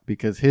work out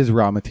because his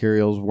raw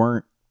materials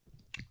weren't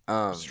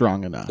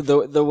strong enough.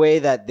 The way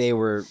that they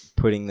were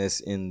putting this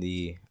in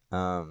the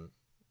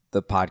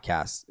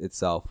podcast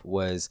itself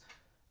was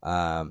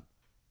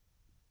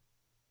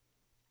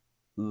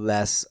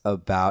less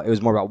about, it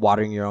was more about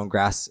watering your own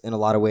grass in a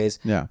lot of ways.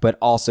 Yeah. But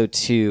also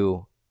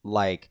too,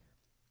 like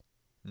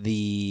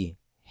the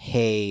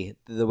hay,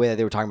 the way that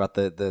they were talking about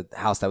the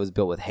house that was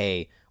built with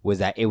hay was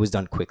that it was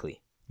done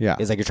quickly. Yeah.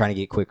 It's like you're trying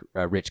to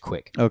get rich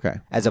quick. Okay.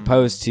 As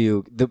opposed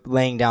to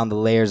laying down the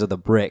layers of the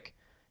brick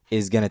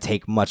is going to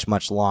take much,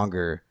 much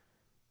longer.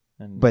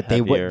 But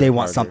they want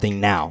harder.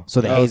 something now.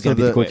 So the hay is going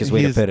to be the quickest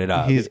way to put it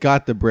up. He's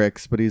got the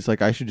bricks, but he's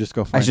like, I should just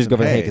go find for the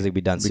hay hay because it'll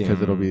be done soon.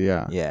 because it'll be,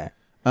 yeah. Yeah.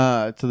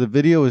 So the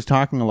video is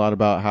talking a lot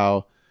about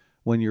how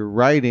when you're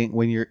writing,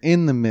 when you're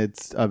in the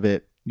midst of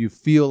it, you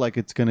feel like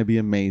it's going to be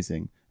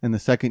amazing. And the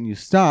second you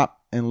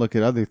stop and look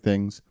at other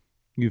things,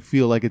 you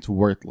feel like it's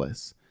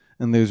worthless.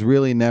 And there's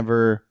really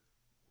never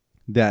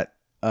that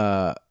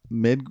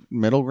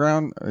middle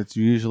ground. It's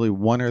usually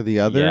one or the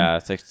other. Yeah,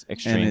 it's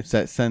extreme. And it's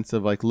that sense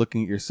of like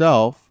looking at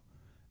yourself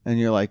and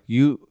you're like,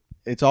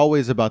 it's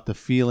always about the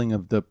feeling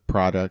of the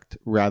product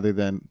rather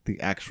than the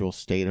actual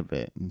state of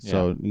it. And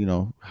so, you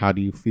know, how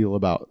do you feel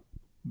about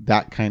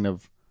that kind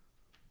of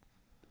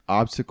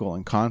obstacle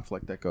and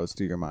conflict that goes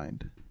through your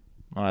mind?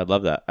 Oh, I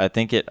love that. I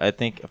think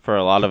for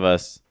a lot of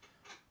us,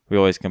 we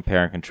always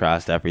compare and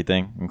contrast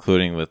everything,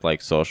 including with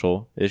like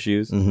social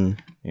issues, you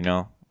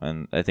know?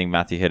 And I think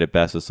Matthew hit it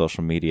best with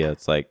social media.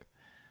 It's like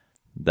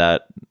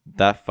that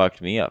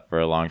fucked me up for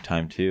a long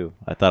time too.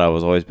 I thought I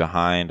was always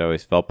behind. I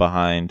always felt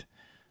behind.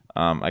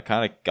 I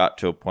kind of got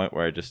to a point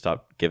where I just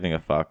stopped giving a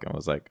fuck and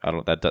was like,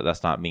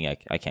 that's not me.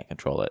 I can't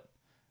control it.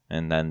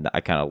 And then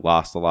I kind of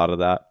lost a lot of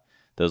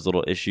those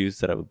little issues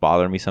that would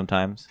bother me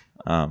sometimes.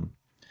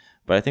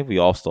 But I think we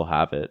all still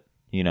have it,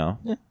 you know?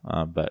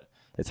 Yeah. But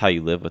it's how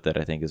you live with it,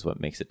 I think, is what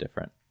makes it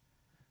different.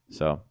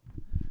 So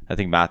I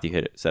think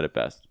Matthew said it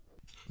best.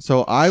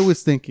 So I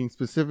was thinking,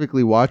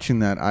 specifically watching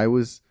that, I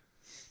was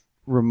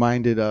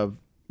reminded of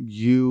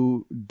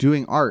you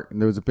doing art.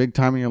 And there was a big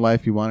time in your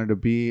life you wanted to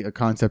be a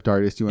concept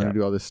artist. You wanted to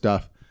do all this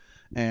stuff.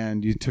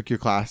 And you took your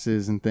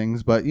classes and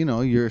things. But, you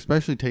know, you're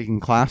especially taking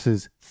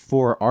classes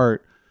for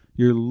art.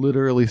 You're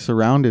literally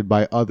surrounded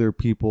by other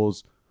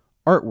people's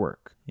artwork.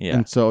 Yeah.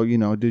 And so, you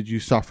know, did you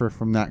suffer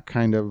from that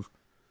kind of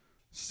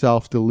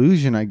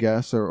self-delusion, I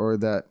guess, or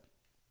that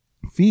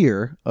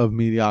fear of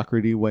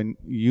mediocrity when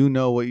you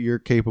know what you're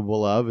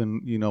capable of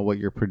and you know what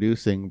you're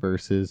producing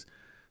versus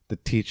the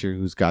teacher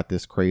who's got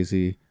this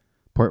crazy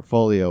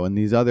portfolio and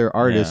these other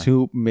artists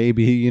who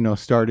maybe, you know,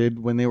 started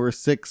when they were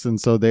 6 and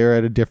so they're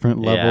at a different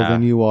level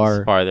than you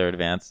are. Farther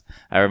advanced.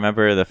 I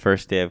remember the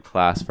first day of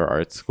class for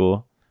art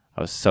school.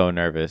 I was so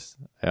nervous.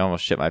 I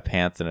almost shit my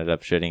pants and ended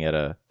up shitting at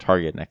a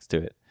Target next to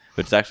it,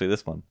 which is actually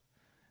this one.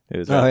 It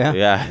was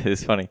yeah, it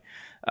was funny.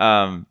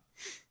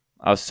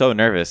 I was so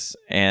nervous,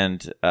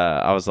 and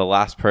I was the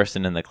last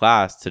person in the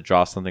class to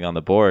draw something on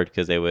the board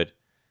because they would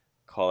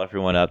call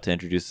everyone up to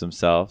introduce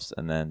themselves,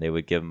 and then they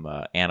would give them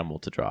an animal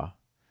to draw.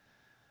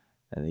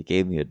 And they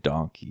gave me a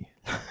donkey.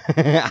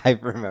 I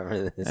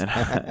remember this. And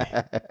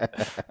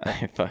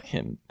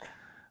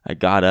I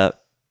got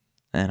up,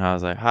 and I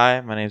was like,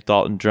 "Hi, my name's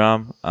Dalton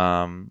Drum.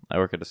 I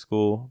work at a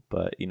school,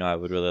 but I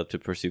would really love to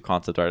pursue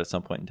concept art at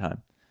some point in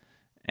time."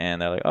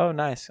 And they're like, "Oh,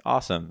 nice,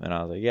 awesome." And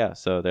I was like, "Yeah."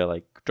 So they're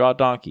like, "Draw a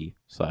donkey."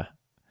 So I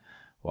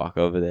walk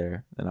over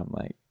there, and I'm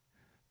like,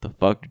 "The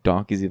fuck do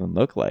donkeys even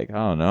look like?" I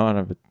don't know. I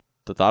never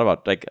thought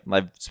about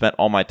I've spent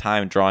all my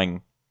time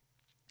drawing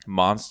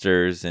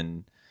monsters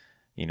and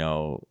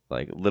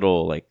like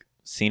little like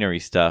scenery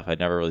stuff. I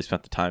never really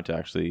spent the time to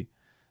actually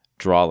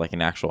draw like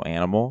an actual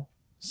animal.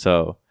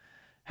 So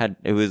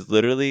it was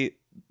literally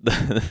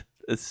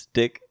a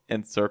stick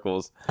and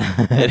circles,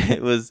 and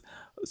it was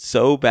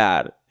so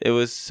bad. It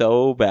was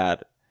so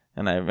bad.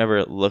 And I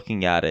remember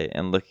looking at it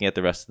and looking at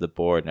the rest of the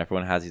board, and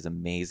everyone has these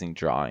amazing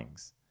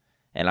drawings,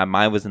 and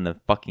mine was in the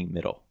fucking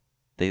middle.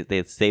 They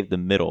had saved the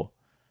middle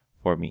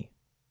for me,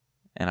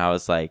 and I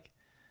was like,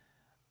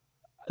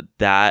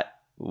 that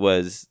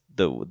was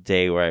the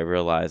day where I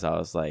realized I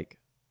was like,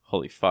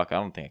 holy fuck, I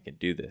don't think I can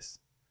do this.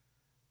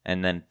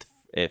 And then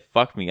it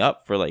fucked me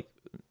up for like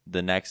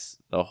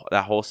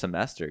that whole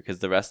semester, because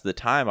the rest of the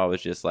time I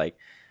was just like,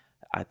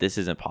 this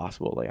isn't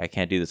possible. Like, I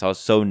can't do this. I was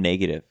so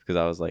negative because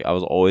I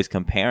was always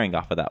comparing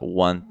off of that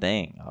one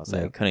thing. I was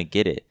like, I couldn't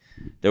get it.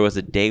 There was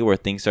a day where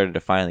things started to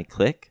finally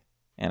click,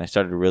 and I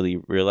started really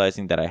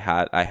realizing that I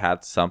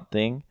had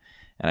something,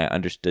 and I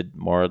understood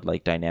more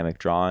like dynamic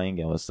drawing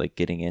and was like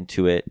getting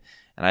into it,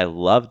 and I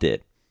loved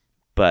it.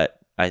 But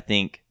I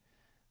think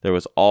there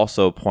was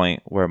also a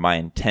point where my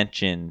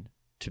intention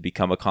to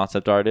become a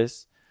concept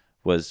artist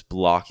was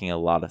blocking a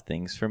lot of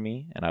things for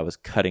me, and I was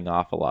cutting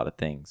off a lot of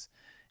things.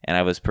 And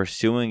I was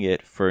pursuing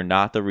it for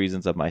not the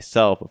reasons of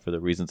myself, but for the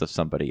reasons of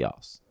somebody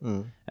else.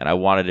 And I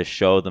wanted to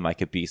show them I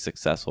could be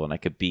successful and I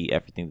could be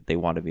everything that they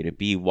wanted me to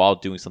be while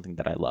doing something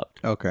that I loved.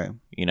 Okay.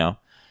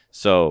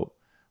 So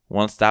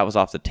once that was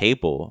off the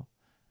table,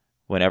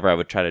 whenever I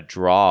would try to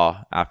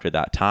draw after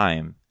that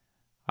time,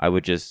 I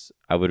would just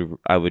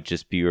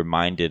be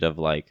reminded of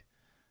like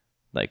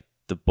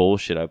the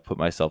bullshit I put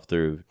myself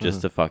through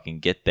just to fucking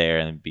get there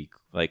and be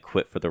like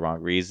quit for the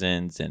wrong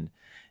reasons. And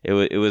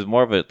it was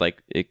more of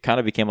it kind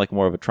of became like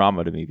more of a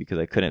trauma to me because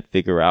I couldn't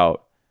figure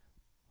out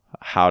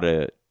how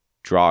to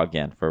draw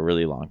again for a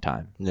really long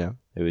time. Yeah.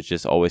 It was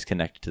just always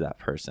connected to that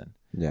person.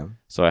 Yeah.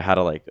 So I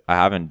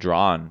haven't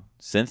drawn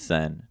since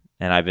then,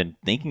 and I've been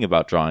thinking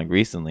about drawing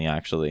recently,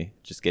 actually,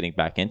 just getting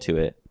back into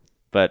it.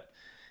 But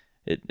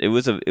it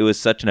was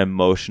such an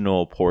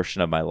emotional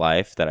portion of my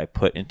life that I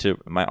put into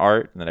my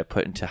art and that I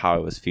put into how I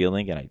was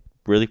feeling, and I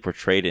really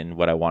portrayed it in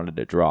what I wanted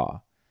to draw.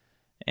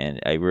 And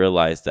I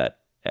realized that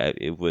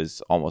it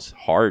was almost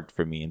hard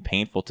for me and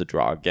painful to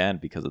draw again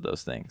because of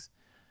those things.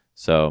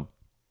 So,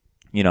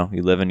 you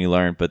live and you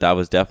learn, but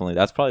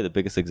that's probably the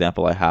biggest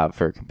example I have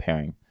for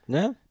comparing.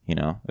 Yeah.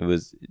 It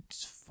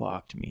just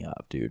fucked me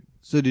up, dude.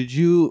 So did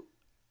you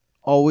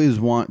always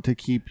want to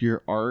keep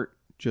your art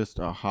just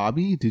a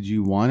hobby? Did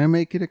you want to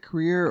make it a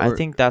career? I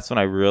think that's when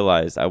I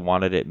realized I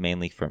wanted it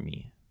mainly for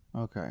me.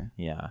 Okay.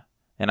 Yeah.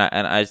 And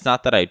I it's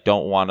not that I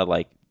don't want to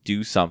like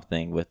do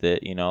something with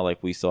it,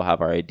 like we still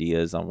have our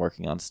ideas on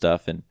working on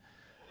stuff, and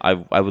I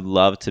would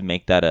love to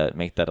make that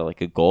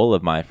like a goal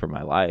of mine for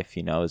my life,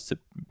 is to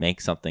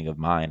make something of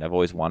mine. I've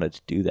always wanted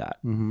to do that.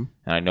 Mm-hmm.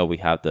 And I know we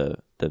have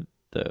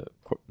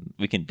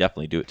we can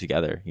definitely do it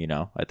together.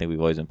 I think we've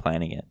always been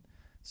planning it.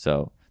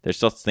 So there's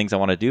still things I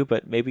want to do,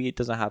 but maybe it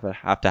doesn't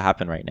have to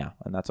happen right now,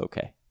 and that's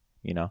okay,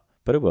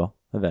 but it will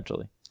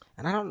eventually.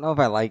 And I don't know if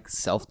I like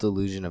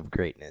self-delusion of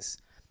greatness,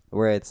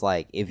 where it's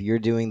like, if you're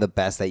doing the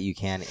best that you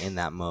can in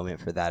that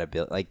moment for that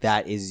ability, like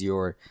that is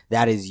your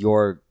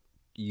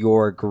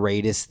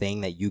greatest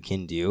thing that you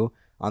can do.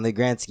 On the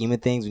grand scheme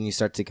of things, when you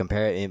start to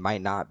compare it, it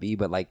might not be,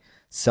 but like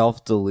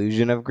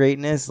self-delusion of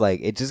greatness, like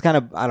it just kind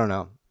of, I don't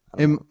know.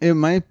 It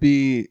might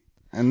be,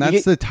 and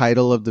that's the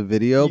title of the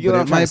video. You get but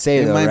what I'm trying to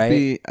say, though, right?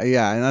 be,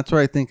 yeah, and that's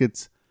where I think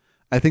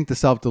the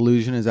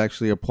self-delusion is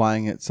actually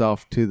applying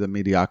itself to the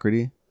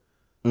mediocrity,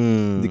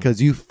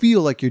 because you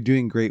feel like you're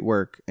doing great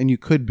work, and you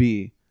could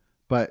be,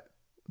 but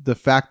the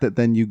fact that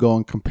then you go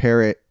and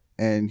compare it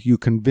and you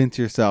convince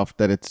yourself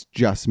that it's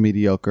just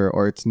mediocre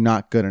or it's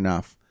not good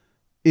enough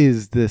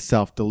is the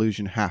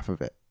self-delusion half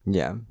of it.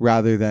 Yeah.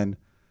 Rather than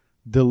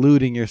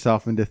deluding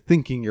yourself into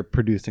thinking you're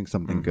producing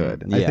something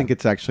good. Yeah. I think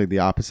it's actually the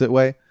opposite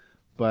way.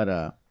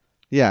 But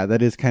yeah,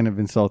 that is kind of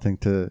insulting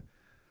to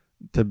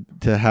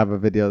have a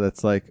video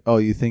that's like, oh,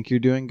 you think you're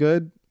doing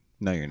good?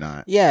 No, you're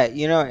not. Yeah,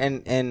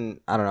 and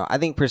I don't know. I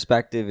think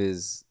perspective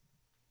is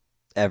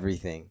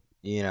everything,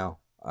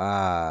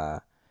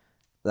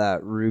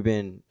 that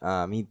Ruben,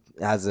 he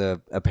has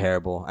a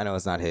parable. I know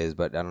it's not his,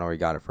 but I don't know where he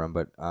got it from,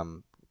 but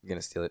I'm going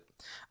to steal it.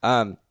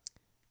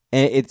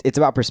 And it's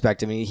about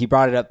perspective. And he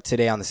brought it up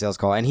today on the sales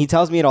call, and he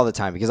tells me it all the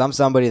time because I'm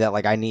somebody that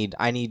like I need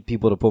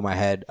people to pull my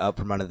head up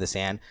from under the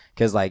sand,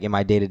 because like in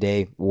my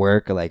day-to-day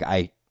work, like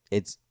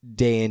it's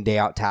day in day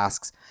out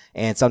tasks,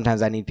 and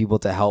sometimes I need people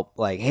to help.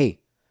 Like, hey,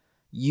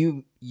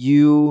 you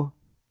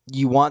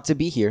want to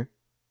be here,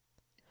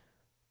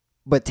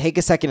 but take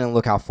a second and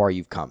look how far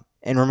you've come,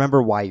 and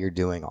remember why you're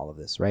doing all of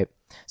this, right?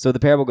 So the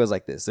parable goes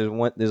like this: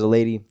 there's a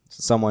lady,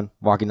 someone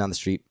walking down the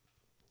street.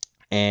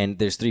 And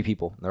there's 3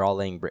 people. They're all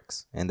laying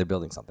bricks, and they're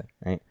building something,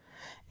 right?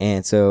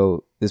 And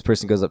so this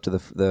person goes up to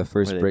the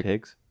first brick.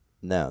 Pigs?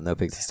 No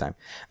pigs this time.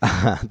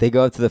 They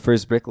go up to the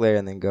first bricklayer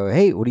and then go,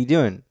 "Hey, what are you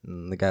doing?"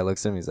 And the guy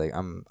looks at him. He's like,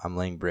 "I'm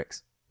laying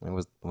bricks." And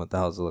what the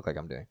hell does it look like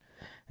I'm doing?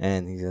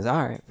 And he says,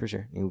 "All right, for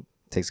sure." He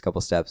takes a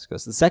couple steps,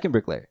 goes to the second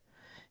bricklayer.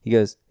 He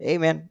goes, "Hey,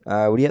 man, what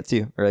are you up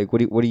to?" Or like,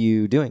 what are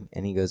you doing?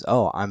 And he goes,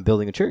 "Oh, I'm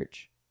building a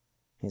church."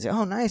 And he's like,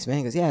 "Oh, nice, man."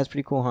 He goes, "Yeah, it's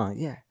pretty cool, huh?"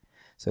 "Yeah."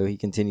 So he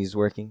continues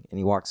working, and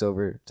he walks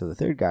over to the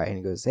third guy and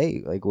he goes,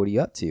 "Hey, like, what are you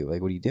up to?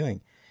 Like, what are you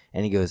doing?"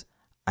 And he goes,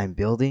 "I'm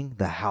building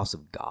the house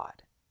of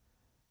God."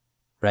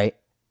 Right?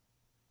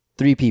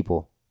 3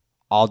 people,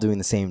 all doing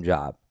the same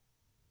job.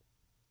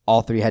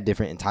 All 3 had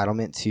different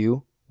entitlement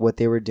to what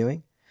they were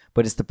doing,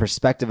 but it's the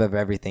perspective of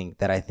everything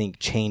that I think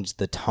changed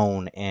the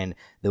tone and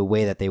the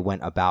way that they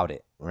went about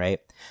it,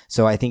 right?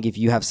 So I think if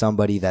you have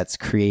somebody that's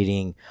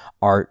creating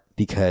art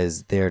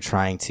because they're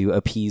trying to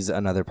appease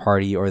another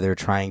party or they're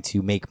trying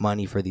to make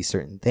money for these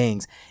certain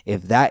things,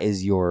 if that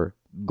is your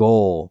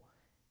goal,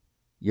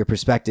 your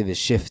perspective is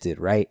shifted,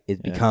 right?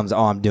 It becomes,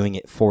 oh, I'm doing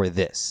it for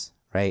this,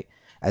 right?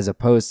 As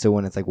opposed to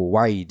when it's like, well,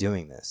 why are you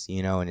doing this?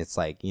 You know, and it's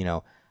like, you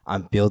know,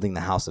 I'm building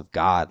the house of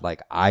God.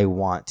 Like I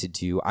want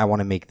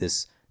to make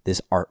this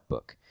art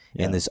book.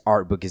 Yeah. And this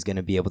art book is going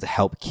to be able to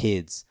help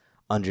kids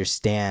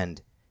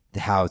understand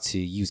how to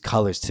use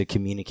colors to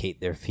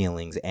communicate their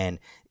feelings. And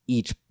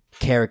each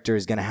character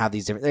is going to have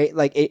these different,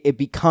 like it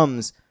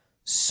becomes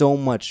so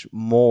much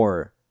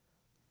more.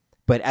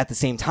 But at the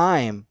same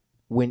time,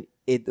 when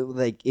it,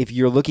 like, if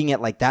you're looking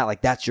at like that,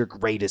 like that's your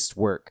greatest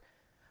work.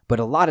 But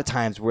a lot of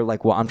times we're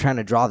like, well, I'm trying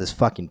to draw this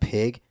fucking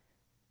pig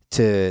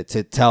to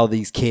tell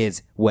these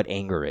kids what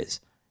anger is.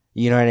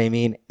 You know what I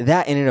mean?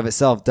 That in and of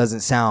itself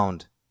doesn't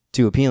sound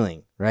too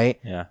appealing, right?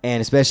 Yeah.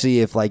 And especially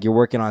if like you're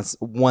working on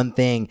one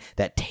thing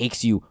that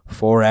takes you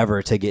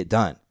forever to get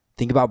done.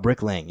 Think about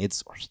bricklaying.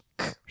 It's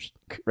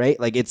right?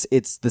 Like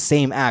it's the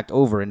same act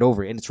over and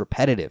over, and it's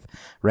repetitive,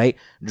 right?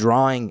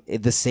 Drawing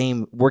the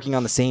same, working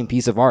on the same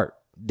piece of art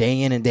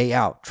day in and day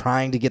out,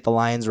 trying to get the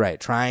lines right,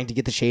 trying to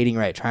get the shading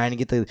right, trying to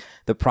get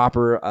the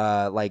proper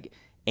like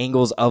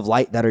angles of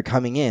light that are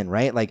coming in,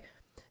 right? Like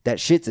that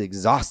shit's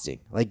exhausting.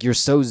 Like you're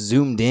so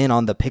zoomed in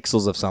on the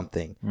pixels of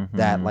something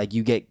that like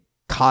you get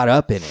caught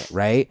up in it,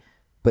 right?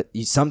 But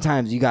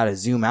sometimes you got to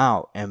zoom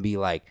out and be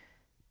like,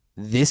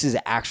 this is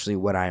actually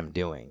what I'm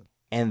doing.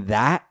 And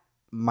that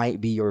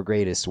might be your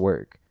greatest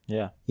work.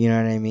 Yeah. You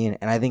know what I mean?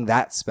 And I think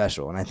that's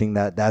special. And I think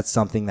that that's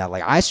something that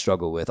like I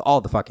struggle with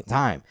all the fucking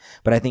time.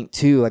 But I think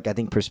too, like I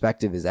think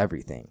perspective is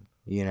everything,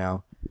 you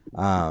know,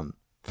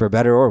 for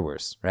better or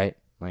worse, right?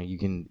 Like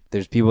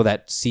there's people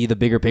that see the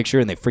bigger picture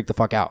and they freak the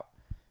fuck out,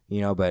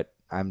 you know, but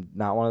I'm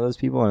not one of those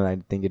people. And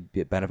I think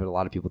it'd benefit a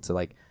lot of people to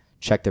like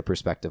check their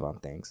perspective on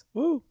things.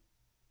 Woo.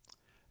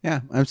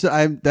 Yeah. That's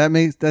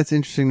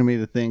interesting to me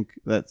to think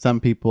that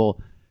some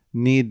people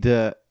need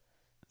to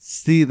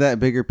see that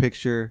bigger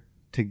picture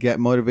to get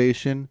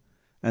motivation,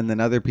 and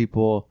then other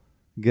people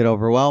get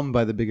overwhelmed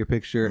by the bigger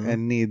picture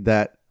and need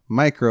that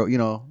micro, you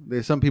know,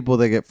 there's some people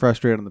that get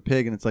frustrated on the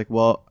pig and it's like,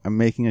 well, I'm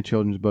making a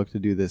children's book to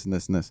do this and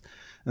this and this.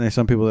 And there's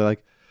some people that are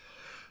like,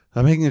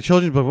 I'm making a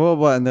children's book, blah, blah,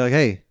 blah. And they're like,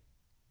 hey,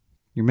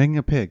 you're making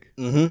a pig.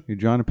 You're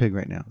drawing a pig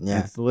right now. Yeah.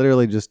 And it's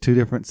literally just 2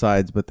 different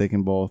sides, but they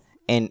can both.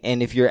 And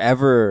if you're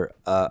ever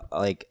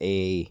like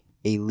a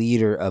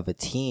leader of a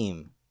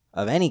team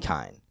of any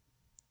kind,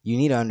 you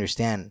need to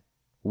understand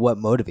what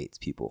motivates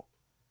people.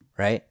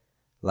 Right?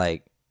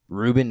 Like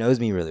Ruben knows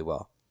me really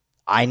well.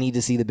 I need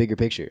to see the bigger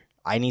picture.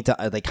 I need to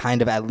like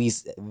kind of at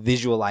least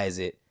visualize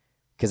it,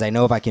 because I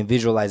know if I can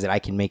visualize it, I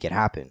can make it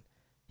happen.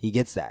 He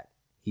gets that.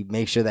 He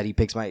makes sure that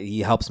he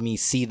helps me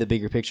see the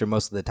bigger picture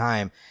most of the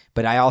time.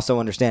 But I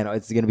also understand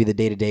it's going to be the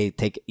day-to-day,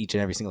 take each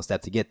and every single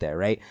step to get there,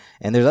 right?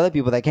 And there's other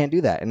people that can't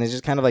do that. And it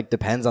just kind of like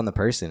depends on the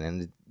person.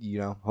 And, you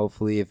know,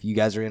 hopefully if you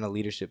guys are in a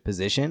leadership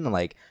position,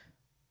 like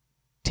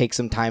take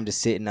some time to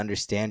sit and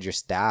understand your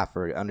staff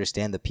or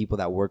understand the people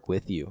that work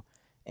with you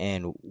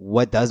and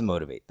what does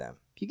motivate them.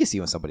 You can see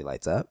when somebody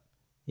lights up,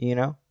 you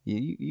know,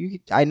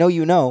 I know,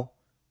 you know,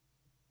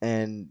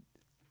 and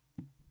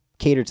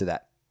cater to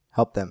that.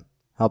 Help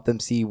them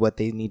see what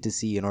they need to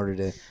see in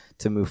order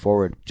to move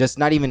forward. Just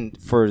not even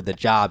for the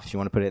job, if you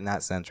want to put it in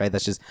that sense, right?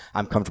 That's just,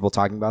 I'm comfortable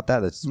talking about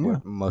that. That's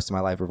what most of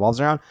my life revolves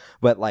around.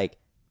 But like,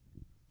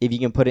 if you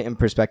can put it in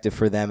perspective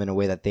for them in a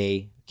way that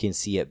they can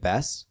see it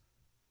best,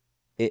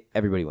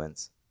 everybody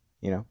wins,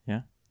 you know?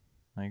 Yeah,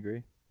 I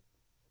agree.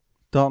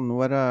 Dalton,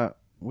 what are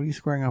you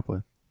squaring up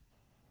with?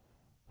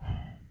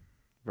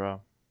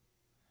 Bro.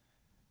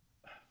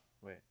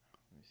 Wait,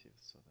 let me see if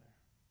it's still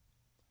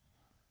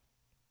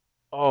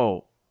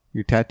Oh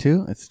Your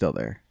tattoo? It's still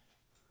there.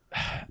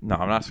 no,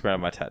 I'm not screwing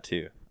up my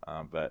tattoo.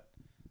 But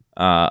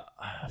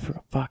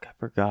fuck, I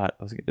forgot.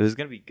 It was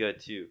gonna be good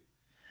too.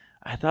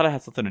 I thought it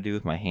had something to do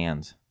with my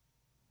hands.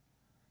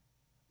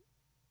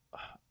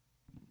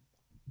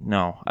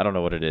 No, I don't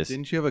know what it is.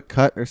 Didn't you have a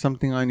cut or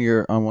something on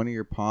one of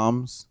your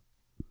palms?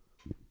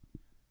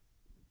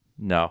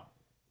 No.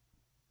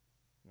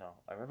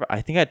 I remember.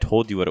 I think I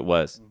told you what it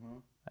was. Mm-hmm.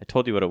 I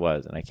told you what it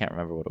was, and I can't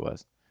remember what it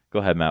was. Go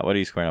ahead, Matt. What are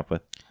you squaring up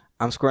with?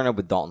 I'm squaring up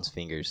with Dalton's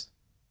fingers.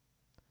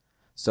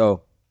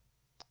 So,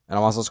 and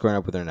I'm also squaring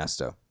up with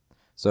Ernesto.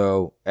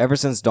 So, ever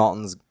since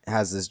Dalton's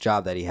has this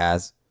job that he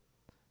has,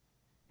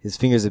 his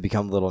fingers have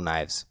become little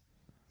knives.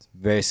 It's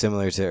very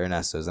similar to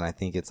Ernesto's, and I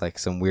think it's like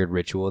some weird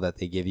ritual that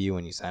they give you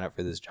when you sign up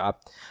for this job.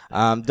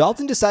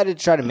 Dalton decided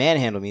to try to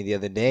manhandle me the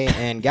other day,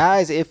 and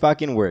guys, it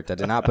fucking worked. I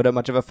did not put up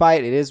much of a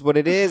fight. It is what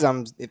it is.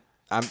 I'm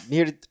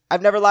here to.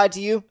 I've never lied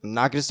to you. I'm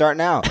not going to start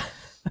now.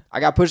 I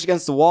got pushed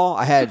against the wall.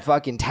 I had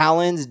fucking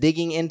talons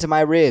digging into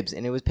my ribs,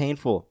 and it was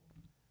painful.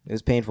 It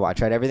was painful. I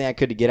tried everything I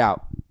could to get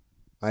out.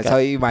 I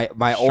tell you, my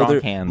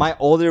hands.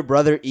 older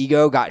brother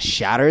ego got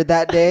shattered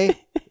that day.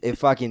 It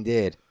fucking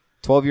did.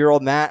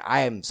 12-year-old Matt,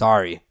 I am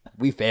sorry.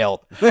 We failed.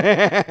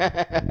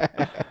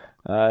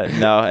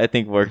 No, I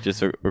think work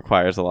just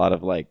requires a lot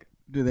of like.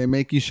 Do they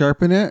make you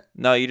sharpen it?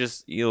 No,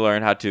 you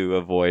learn how to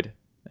avoid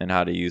and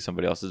how to use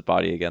somebody else's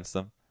body against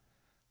them.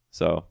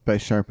 So By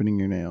sharpening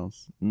your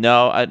nails.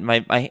 no,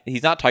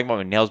 he's not talking about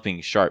my nails being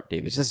sharp,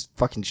 David. It's just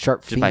fucking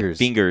sharp Just my fingers.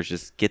 fingers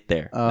just get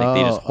there. Like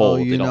they just hold.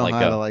 you They don't know let how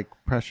go. to like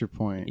pressure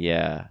point.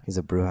 Yeah. He's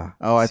a bruja.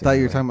 Oh, I thought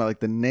you were talking about like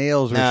the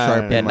nails were No, no,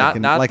 sharpened, no, no.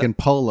 Yeah, like not in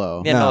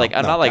polo. Yeah, No, no, like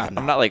I'm no, not like God,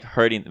 no. I'm not like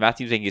hurting.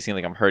 Matthew's making it seem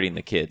like I'm hurting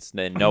the kids.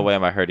 In no way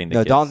am I hurting the No,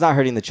 kids. Dalton's not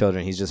hurting the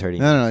children. He's just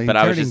hurting me. No. But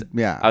he's I was hurting- just-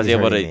 yeah. I was He's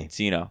able hurting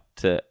to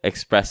to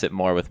express it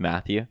more with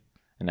Matthew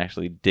and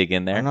actually dig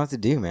in I there. don't know what to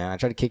do, man. I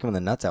tried to kick him in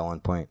the nuts at one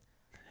point.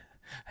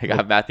 I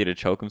got Matthew to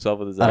choke himself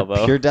with his Out of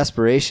elbow. pure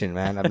desperation,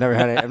 man. I've never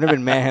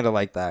been manhandled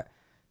like that.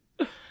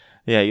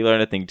 Yeah, you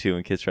learn a thing too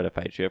when kids try to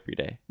fight you every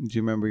day. Do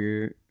you remember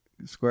your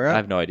square I up?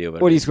 have no idea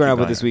what. What are it you is. squaring Keep up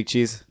with going. this week,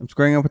 Cheese? I'm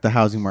squaring up with the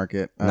housing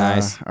market.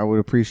 Nice. I would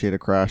appreciate a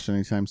crash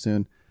anytime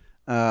soon.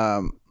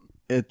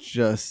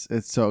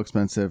 It's so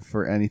expensive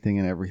for anything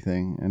and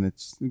everything, and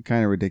it's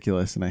kind of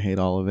ridiculous, and I hate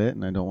all of it,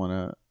 and I don't want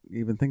to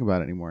even think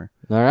about it anymore.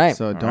 All right.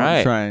 So don't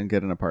right. try and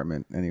get an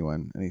apartment,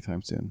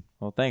 anytime soon.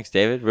 Well, thanks,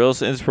 David. Real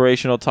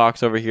inspirational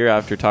talks over here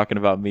after talking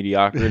about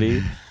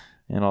mediocrity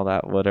and all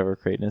that whatever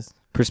greatness.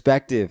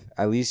 Perspective.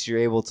 At least you're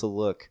able to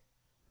look.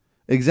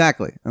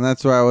 Exactly, and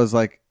that's where I was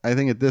like, I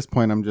think at this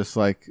point I'm just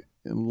like,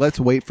 let's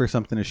wait for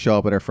something to show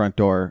up at our front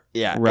door.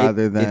 Yeah.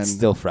 Rather than it's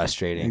still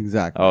frustrating.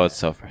 exactly. Oh, it's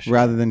so frustrating.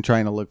 Rather than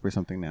trying to look for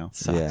something now.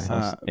 Sucks.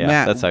 Yeah. Yeah,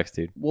 Matt, that sucks,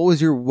 dude. What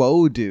was your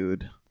woe,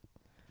 dude?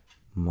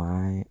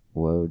 My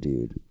woe,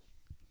 dude.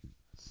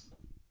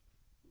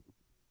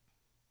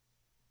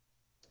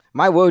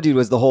 My woe, dude,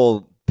 was the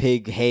whole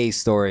pig hay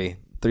story.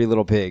 Three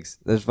Little Pigs.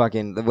 There's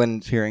fucking when.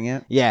 Hearing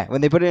it? Yeah,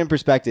 when they put it in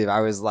perspective,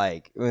 I was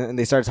like, when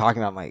they started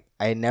talking about, it, I'm like,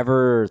 I had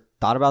never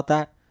thought about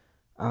that.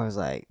 I was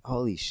like,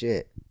 holy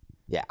shit.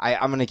 Yeah,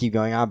 I'm gonna keep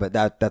going on, but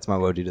that's my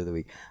woe, dude of the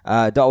week.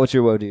 Dalt, what's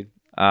your woe, dude?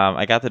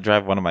 I got to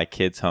drive one of my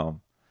kids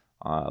home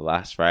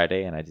last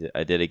Friday, and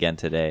I did again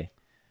today.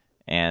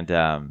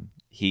 And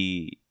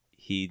he's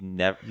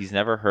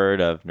never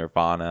heard of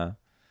Nirvana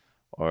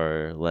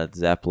or Led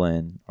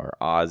Zeppelin or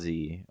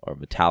Ozzy or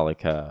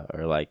Metallica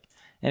or like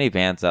any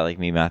bands that like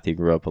me, Matthew,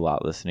 grew up a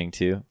lot listening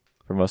to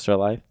for most of our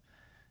life.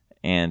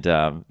 And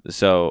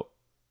so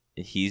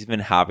he's been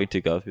having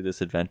to go through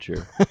this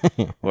adventure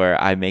where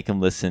I make him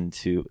listen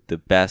to the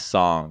best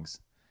songs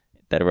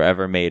that were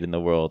ever made in the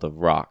world of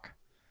rock.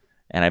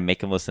 And I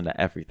make him listen to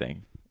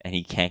everything. And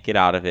he can't get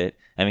out of it.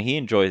 I mean, he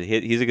enjoys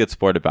it. He's a good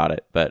sport about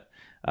it. But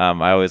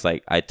I always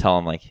I tell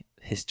him like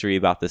history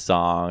about the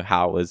song,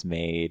 how it was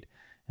made,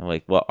 and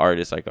like what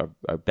artists like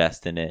are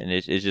best in it. And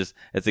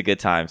it's a good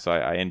time. So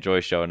I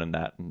enjoy showing him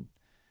that. And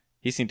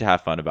he seemed to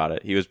have fun about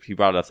it. He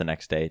brought it up the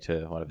next day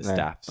to one of his Right.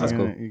 staff. So That's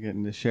cool. You're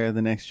getting to share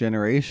the next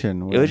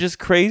generation. it was just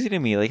crazy to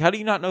me. Like, how do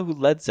you not know who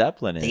Led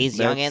Zeppelin is?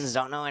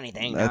 don't know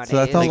anything That's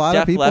nowadays. a Like lot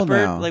of Def people Leppard?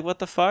 now. Like, what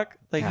the fuck?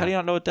 Like, how Yeah. do you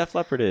not know what Def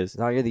Leppard is?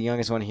 No, you're the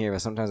youngest one here, but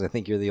sometimes I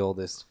think you're the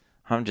oldest.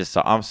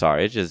 I'm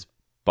sorry. It just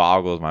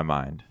boggles my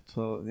mind.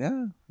 So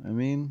yeah, I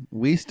mean,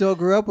 we still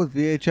grew up with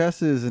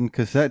VHSs and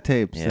cassette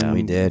tapes. Yeah, and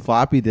we did.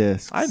 floppy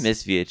disks. I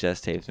miss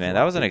VHS tapes, man.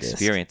 That was an Floppy disk.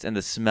 experience. And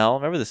the smell.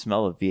 Remember the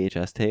smell of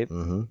VHS tape?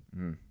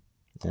 Mm-hmm.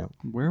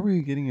 Where were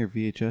you getting your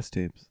VHS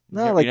tapes?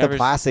 No, like the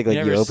plastic, like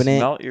you never open it.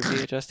 smelt your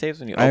VHS tapes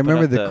when you I open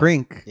remember up the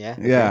crink. Yeah.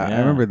 Yeah, Yeah. I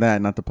remember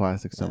that, not the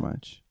plastic so Yeah.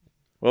 much.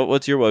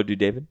 What's your woe, dude,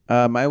 David?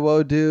 My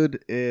woe,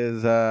 dude,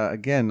 is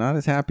again not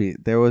as happy.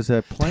 There was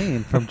a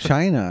plane from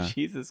China.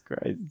 Jesus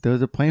Christ. There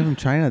was a plane from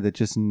China that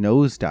just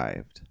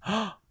nosedived.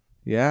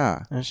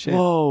 Yeah, Oh, shit.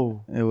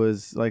 Whoa. it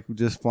was like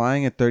just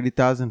flying at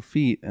 30,000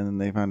 feet, and then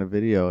they found a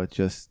video. It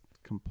just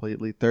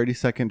completely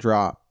 30-second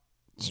drop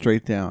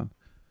straight down.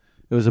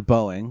 It was a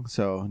Boeing,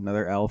 so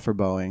another L for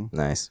Boeing.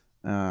 Nice.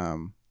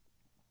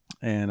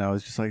 And I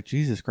was just like,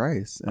 Jesus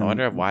Christ. I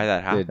wonder why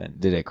that happened.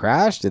 Did it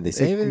crash? Did they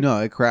save it? No,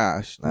 it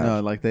crashed. Crashed.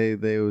 No, like they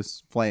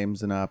was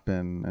flames and up,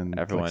 and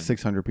Everyone- like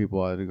 600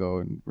 people had to go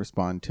and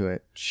respond to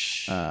it.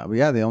 But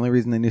yeah, the only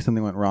reason they knew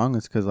something went wrong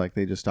is because like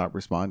they just stopped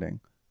responding.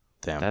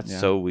 Damn. That's Yeah.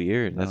 so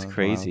weird. That's That was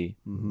crazy.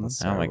 Mhm.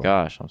 That's Oh my terrible.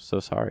 gosh, I'm so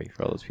sorry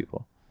for all those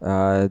people.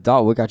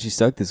 Dal, what got you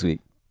stoked this week?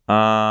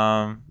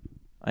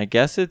 I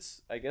guess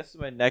it's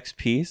my next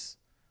piece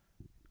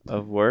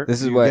of work.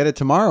 This is You what get it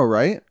tomorrow,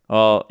 right?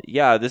 Well,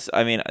 yeah,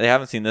 I mean, they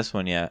haven't seen this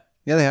one yet.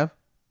 Yeah, they have.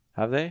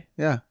 Have they?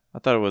 Yeah. I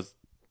thought it was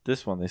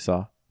this one they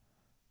saw.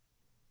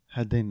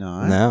 Had they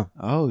not? No.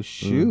 Oh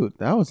shoot,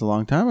 that was a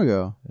long time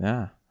ago.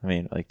 Yeah. I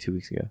mean, like 2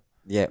 weeks ago.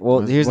 Yeah. Well,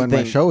 Was here's the when my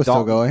thing. show was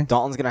still going.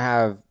 Dalton's gonna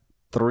have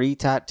 3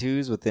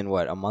 tattoos within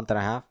what, a month and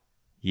a half?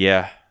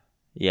 Yeah.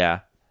 Yeah.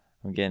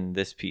 I'm getting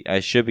this piece. I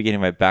should be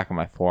getting my back of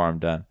my forearm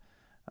done.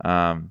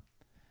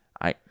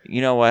 You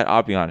know what?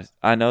 I'll be honest.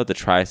 I know the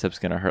tricep's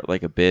going to hurt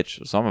like a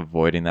bitch, so I'm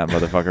avoiding that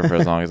motherfucker for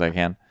as long as I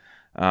can.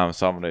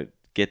 So I'm going to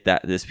get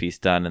this piece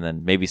done and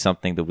then maybe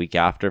something the week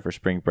after for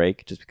spring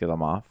break just because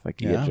I'm off. I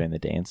can get it Yeah. during the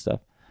day and stuff.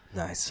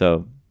 Nice.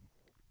 So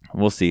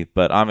we'll see.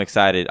 But I'm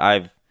excited.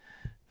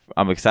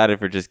 I'm excited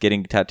for just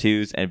getting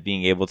tattoos and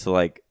being able to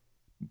like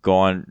go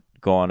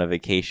on a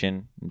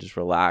vacation and just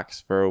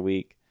relax for a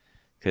week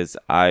because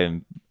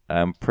I'm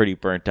pretty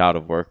burnt out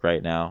of work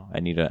right now. I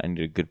need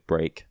a good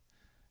break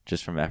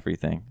just from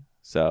everything.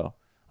 So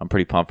I'm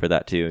pretty pumped for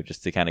that too,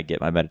 just to kind of get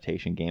my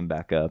meditation game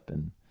back up.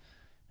 And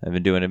I've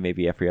been doing it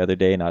maybe every other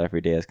day, not every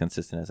day as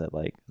consistent as I'd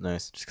like,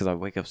 Nice. just because I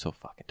wake up so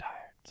fucking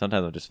tired.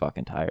 Sometimes I'm just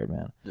fucking tired,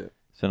 man. Yeah.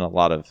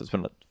 It's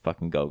been a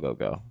fucking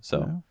go. So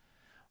Yeah.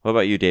 what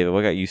about you, David?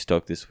 What got you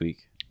stoked this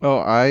week? Oh,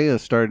 I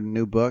started a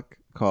new book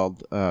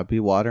called "Be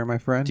Water, My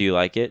Friend." Do you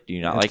like it? Do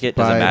you not It's like it?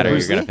 Doesn't by matter.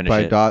 Bruce You're gonna Lee?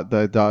 finish by it.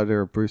 the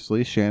daughter of Bruce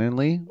Lee, Shannon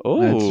Lee.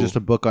 Ooh. And it's just a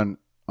book on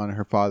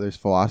her father's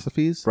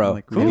philosophies. Bro, And,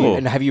 like, cool. really-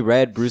 And have you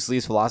read Bruce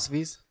Lee's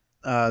philosophies?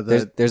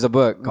 the There's a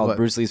book called what?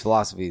 Bruce Lee's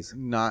Philosophies.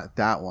 not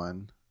that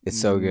one. It's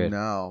so good.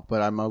 No,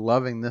 but I'm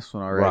loving this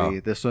one already. Bro,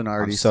 This one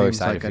already I'm so seems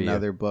excited like for you.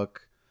 another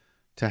book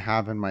to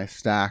have in my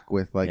stack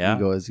with like Yeah.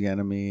 Ego is the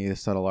Enemy, The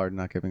Subtle Art of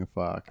Not Giving a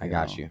Fuck. I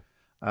got you.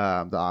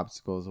 The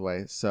Obstacles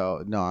Away.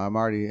 So no, I'm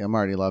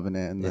already loving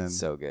it. And then It's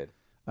so good.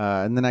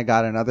 and then I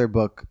got another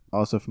book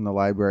also from the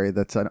library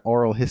that's an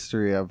oral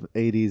history of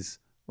 80s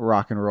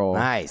rock and roll.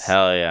 Nice.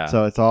 Hell yeah.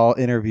 So it's all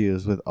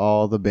interviews with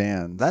all the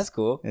bands. That's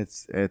cool.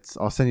 It's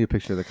I'll send you a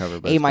picture of the cover.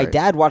 But Hey, it's my great.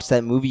 dad watched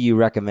that movie you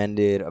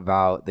recommended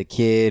about the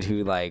kid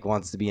who like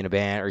wants to be in a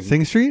band. Or he,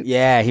 Sing Street?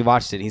 Yeah, he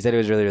watched it. He said it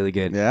was really, really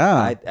good.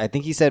 Yeah. I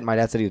think he said my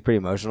dad said he was pretty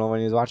emotional when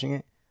he was watching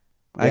it.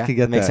 I Yeah? could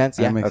get Makes that. sense?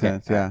 Yeah, That makes okay.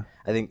 sense. Yeah.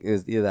 I think it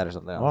was either that or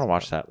something I else. want to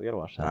watch that. We gotta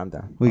watch that. I'm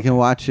down. We can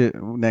watch it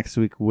next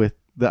week with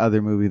the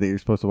other movie that you're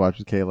supposed to watch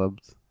with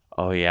Caleb's.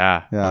 Oh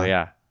yeah. Yeah. Oh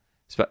yeah.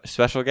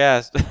 Special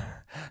guest.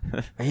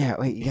 Yeah,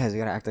 wait, you guys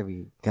gotta act like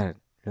we gotta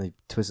really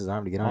twist his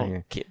arm to get on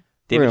here. Okay. We're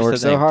David gonna work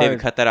just said so that. David,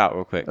 hard. cut that out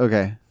real quick.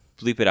 Okay.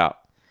 Bleep it out.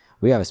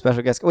 We have a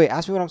special guest. Wait,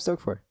 ask me what I'm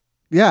stoked for.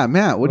 Yeah,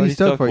 Matt, what are you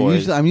stoked for?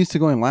 is- I'm used to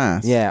going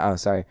last. Yeah, oh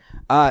sorry.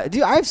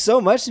 Dude, I have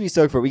so much to be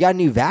stoked for. We got a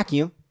new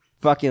vacuum.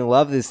 Fucking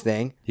love this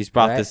thing. He's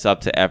brought Right. this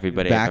up to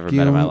everybody I've ever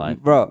met in my life.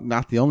 Bro.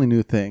 Not the only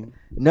new thing.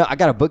 No, I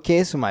got a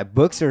bookcase when my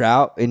books are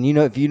out. And you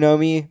know, if you know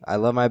me, I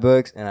love my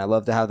books and I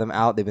love to have them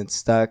out. They've been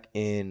stuck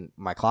in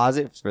my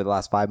closet for the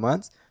last 5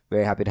 months.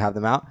 Very happy to have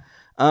them out.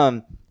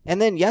 And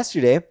then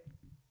yesterday,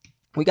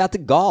 we got to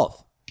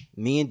golf.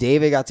 Me and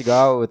David got to go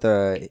out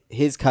with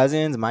his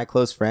cousins, my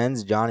close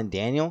friends, John and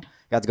Daniel.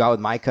 Got to go out with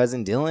my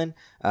cousin Dylan,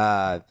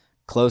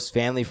 close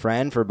family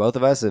friend for both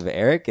of us of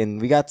Eric. And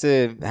we got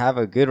to have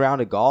a good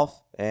round of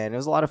golf. And it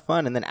was a lot of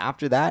fun. And then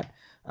after that,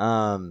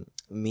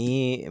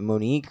 me and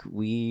Monique,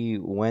 we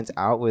went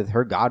out with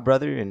her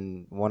godbrother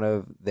and one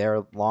of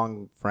their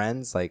long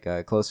friends, like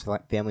close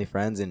family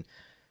friends, and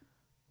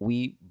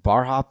we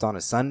bar hopped on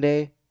a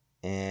Sunday,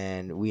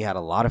 and we had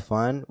a lot of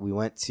fun. We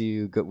wanted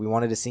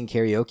to sing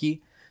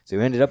karaoke, so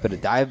we ended up at a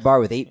dive bar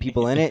with 8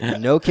 people in it.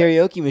 No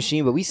karaoke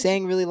machine, but we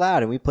sang really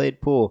loud and we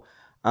played pool.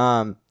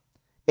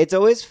 It's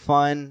always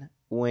fun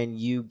when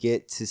you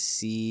get to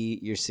see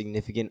your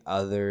significant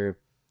other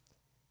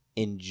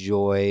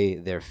enjoy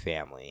their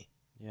family.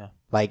 Yeah.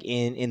 Like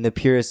in the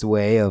purest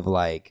way of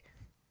like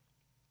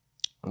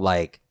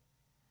they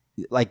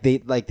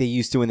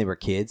used to when they were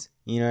kids.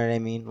 You know what I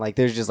mean? Like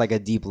there's just like a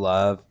deep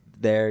love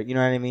there. You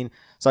know what I mean?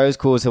 So it was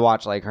cool to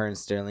watch like her and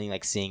Sterling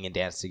like sing and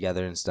dance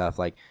together and stuff.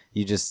 Like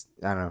I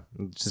don't know.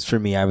 Just for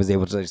me, I was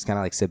able to just kind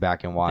of like sit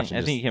back and watch. I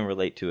and think you can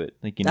relate to it.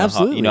 Like you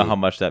Absolutely. know how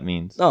much that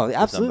means. Oh, to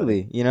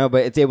absolutely. You know,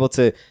 but it's able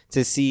to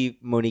see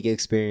Monique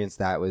experience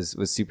that was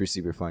super,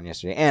 super fun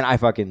yesterday. And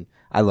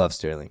I love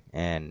Sterling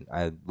and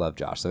I love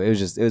Josh. So it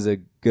was a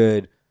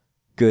good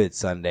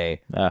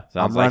Sunday. Sounds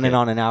I'm like running it.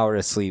 on an hour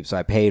of sleep, so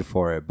I paid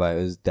for it, but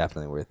it was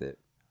definitely worth it.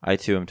 I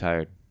too am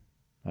tired.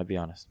 I'll be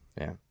honest.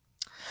 Yeah.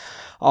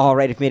 All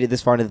right, if you made it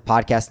this far into the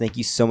podcast, thank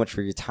you so much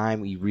for your time.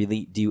 We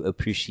really do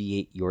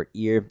appreciate your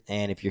ear.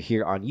 And if you're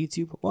here on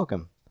YouTube,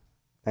 welcome.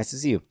 Nice to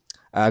see you.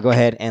 Go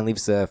ahead and leave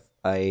us a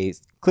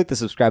click the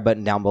subscribe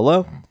button down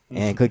below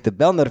and click the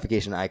bell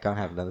notification icon.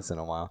 I haven't done this in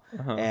a while.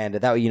 And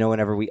that way you know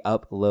whenever we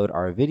upload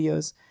our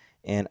videos.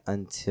 And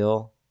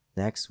until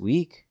next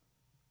week,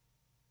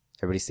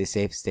 everybody stay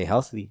safe, stay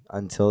healthy.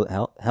 Until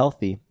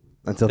healthy.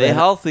 Until Stay then,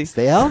 healthy.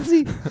 Stay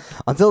healthy.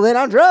 Until then,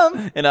 I'm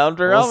Drum. And I'm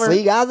We'll Drummer. see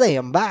you guys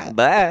then. Bye.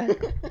 Bye.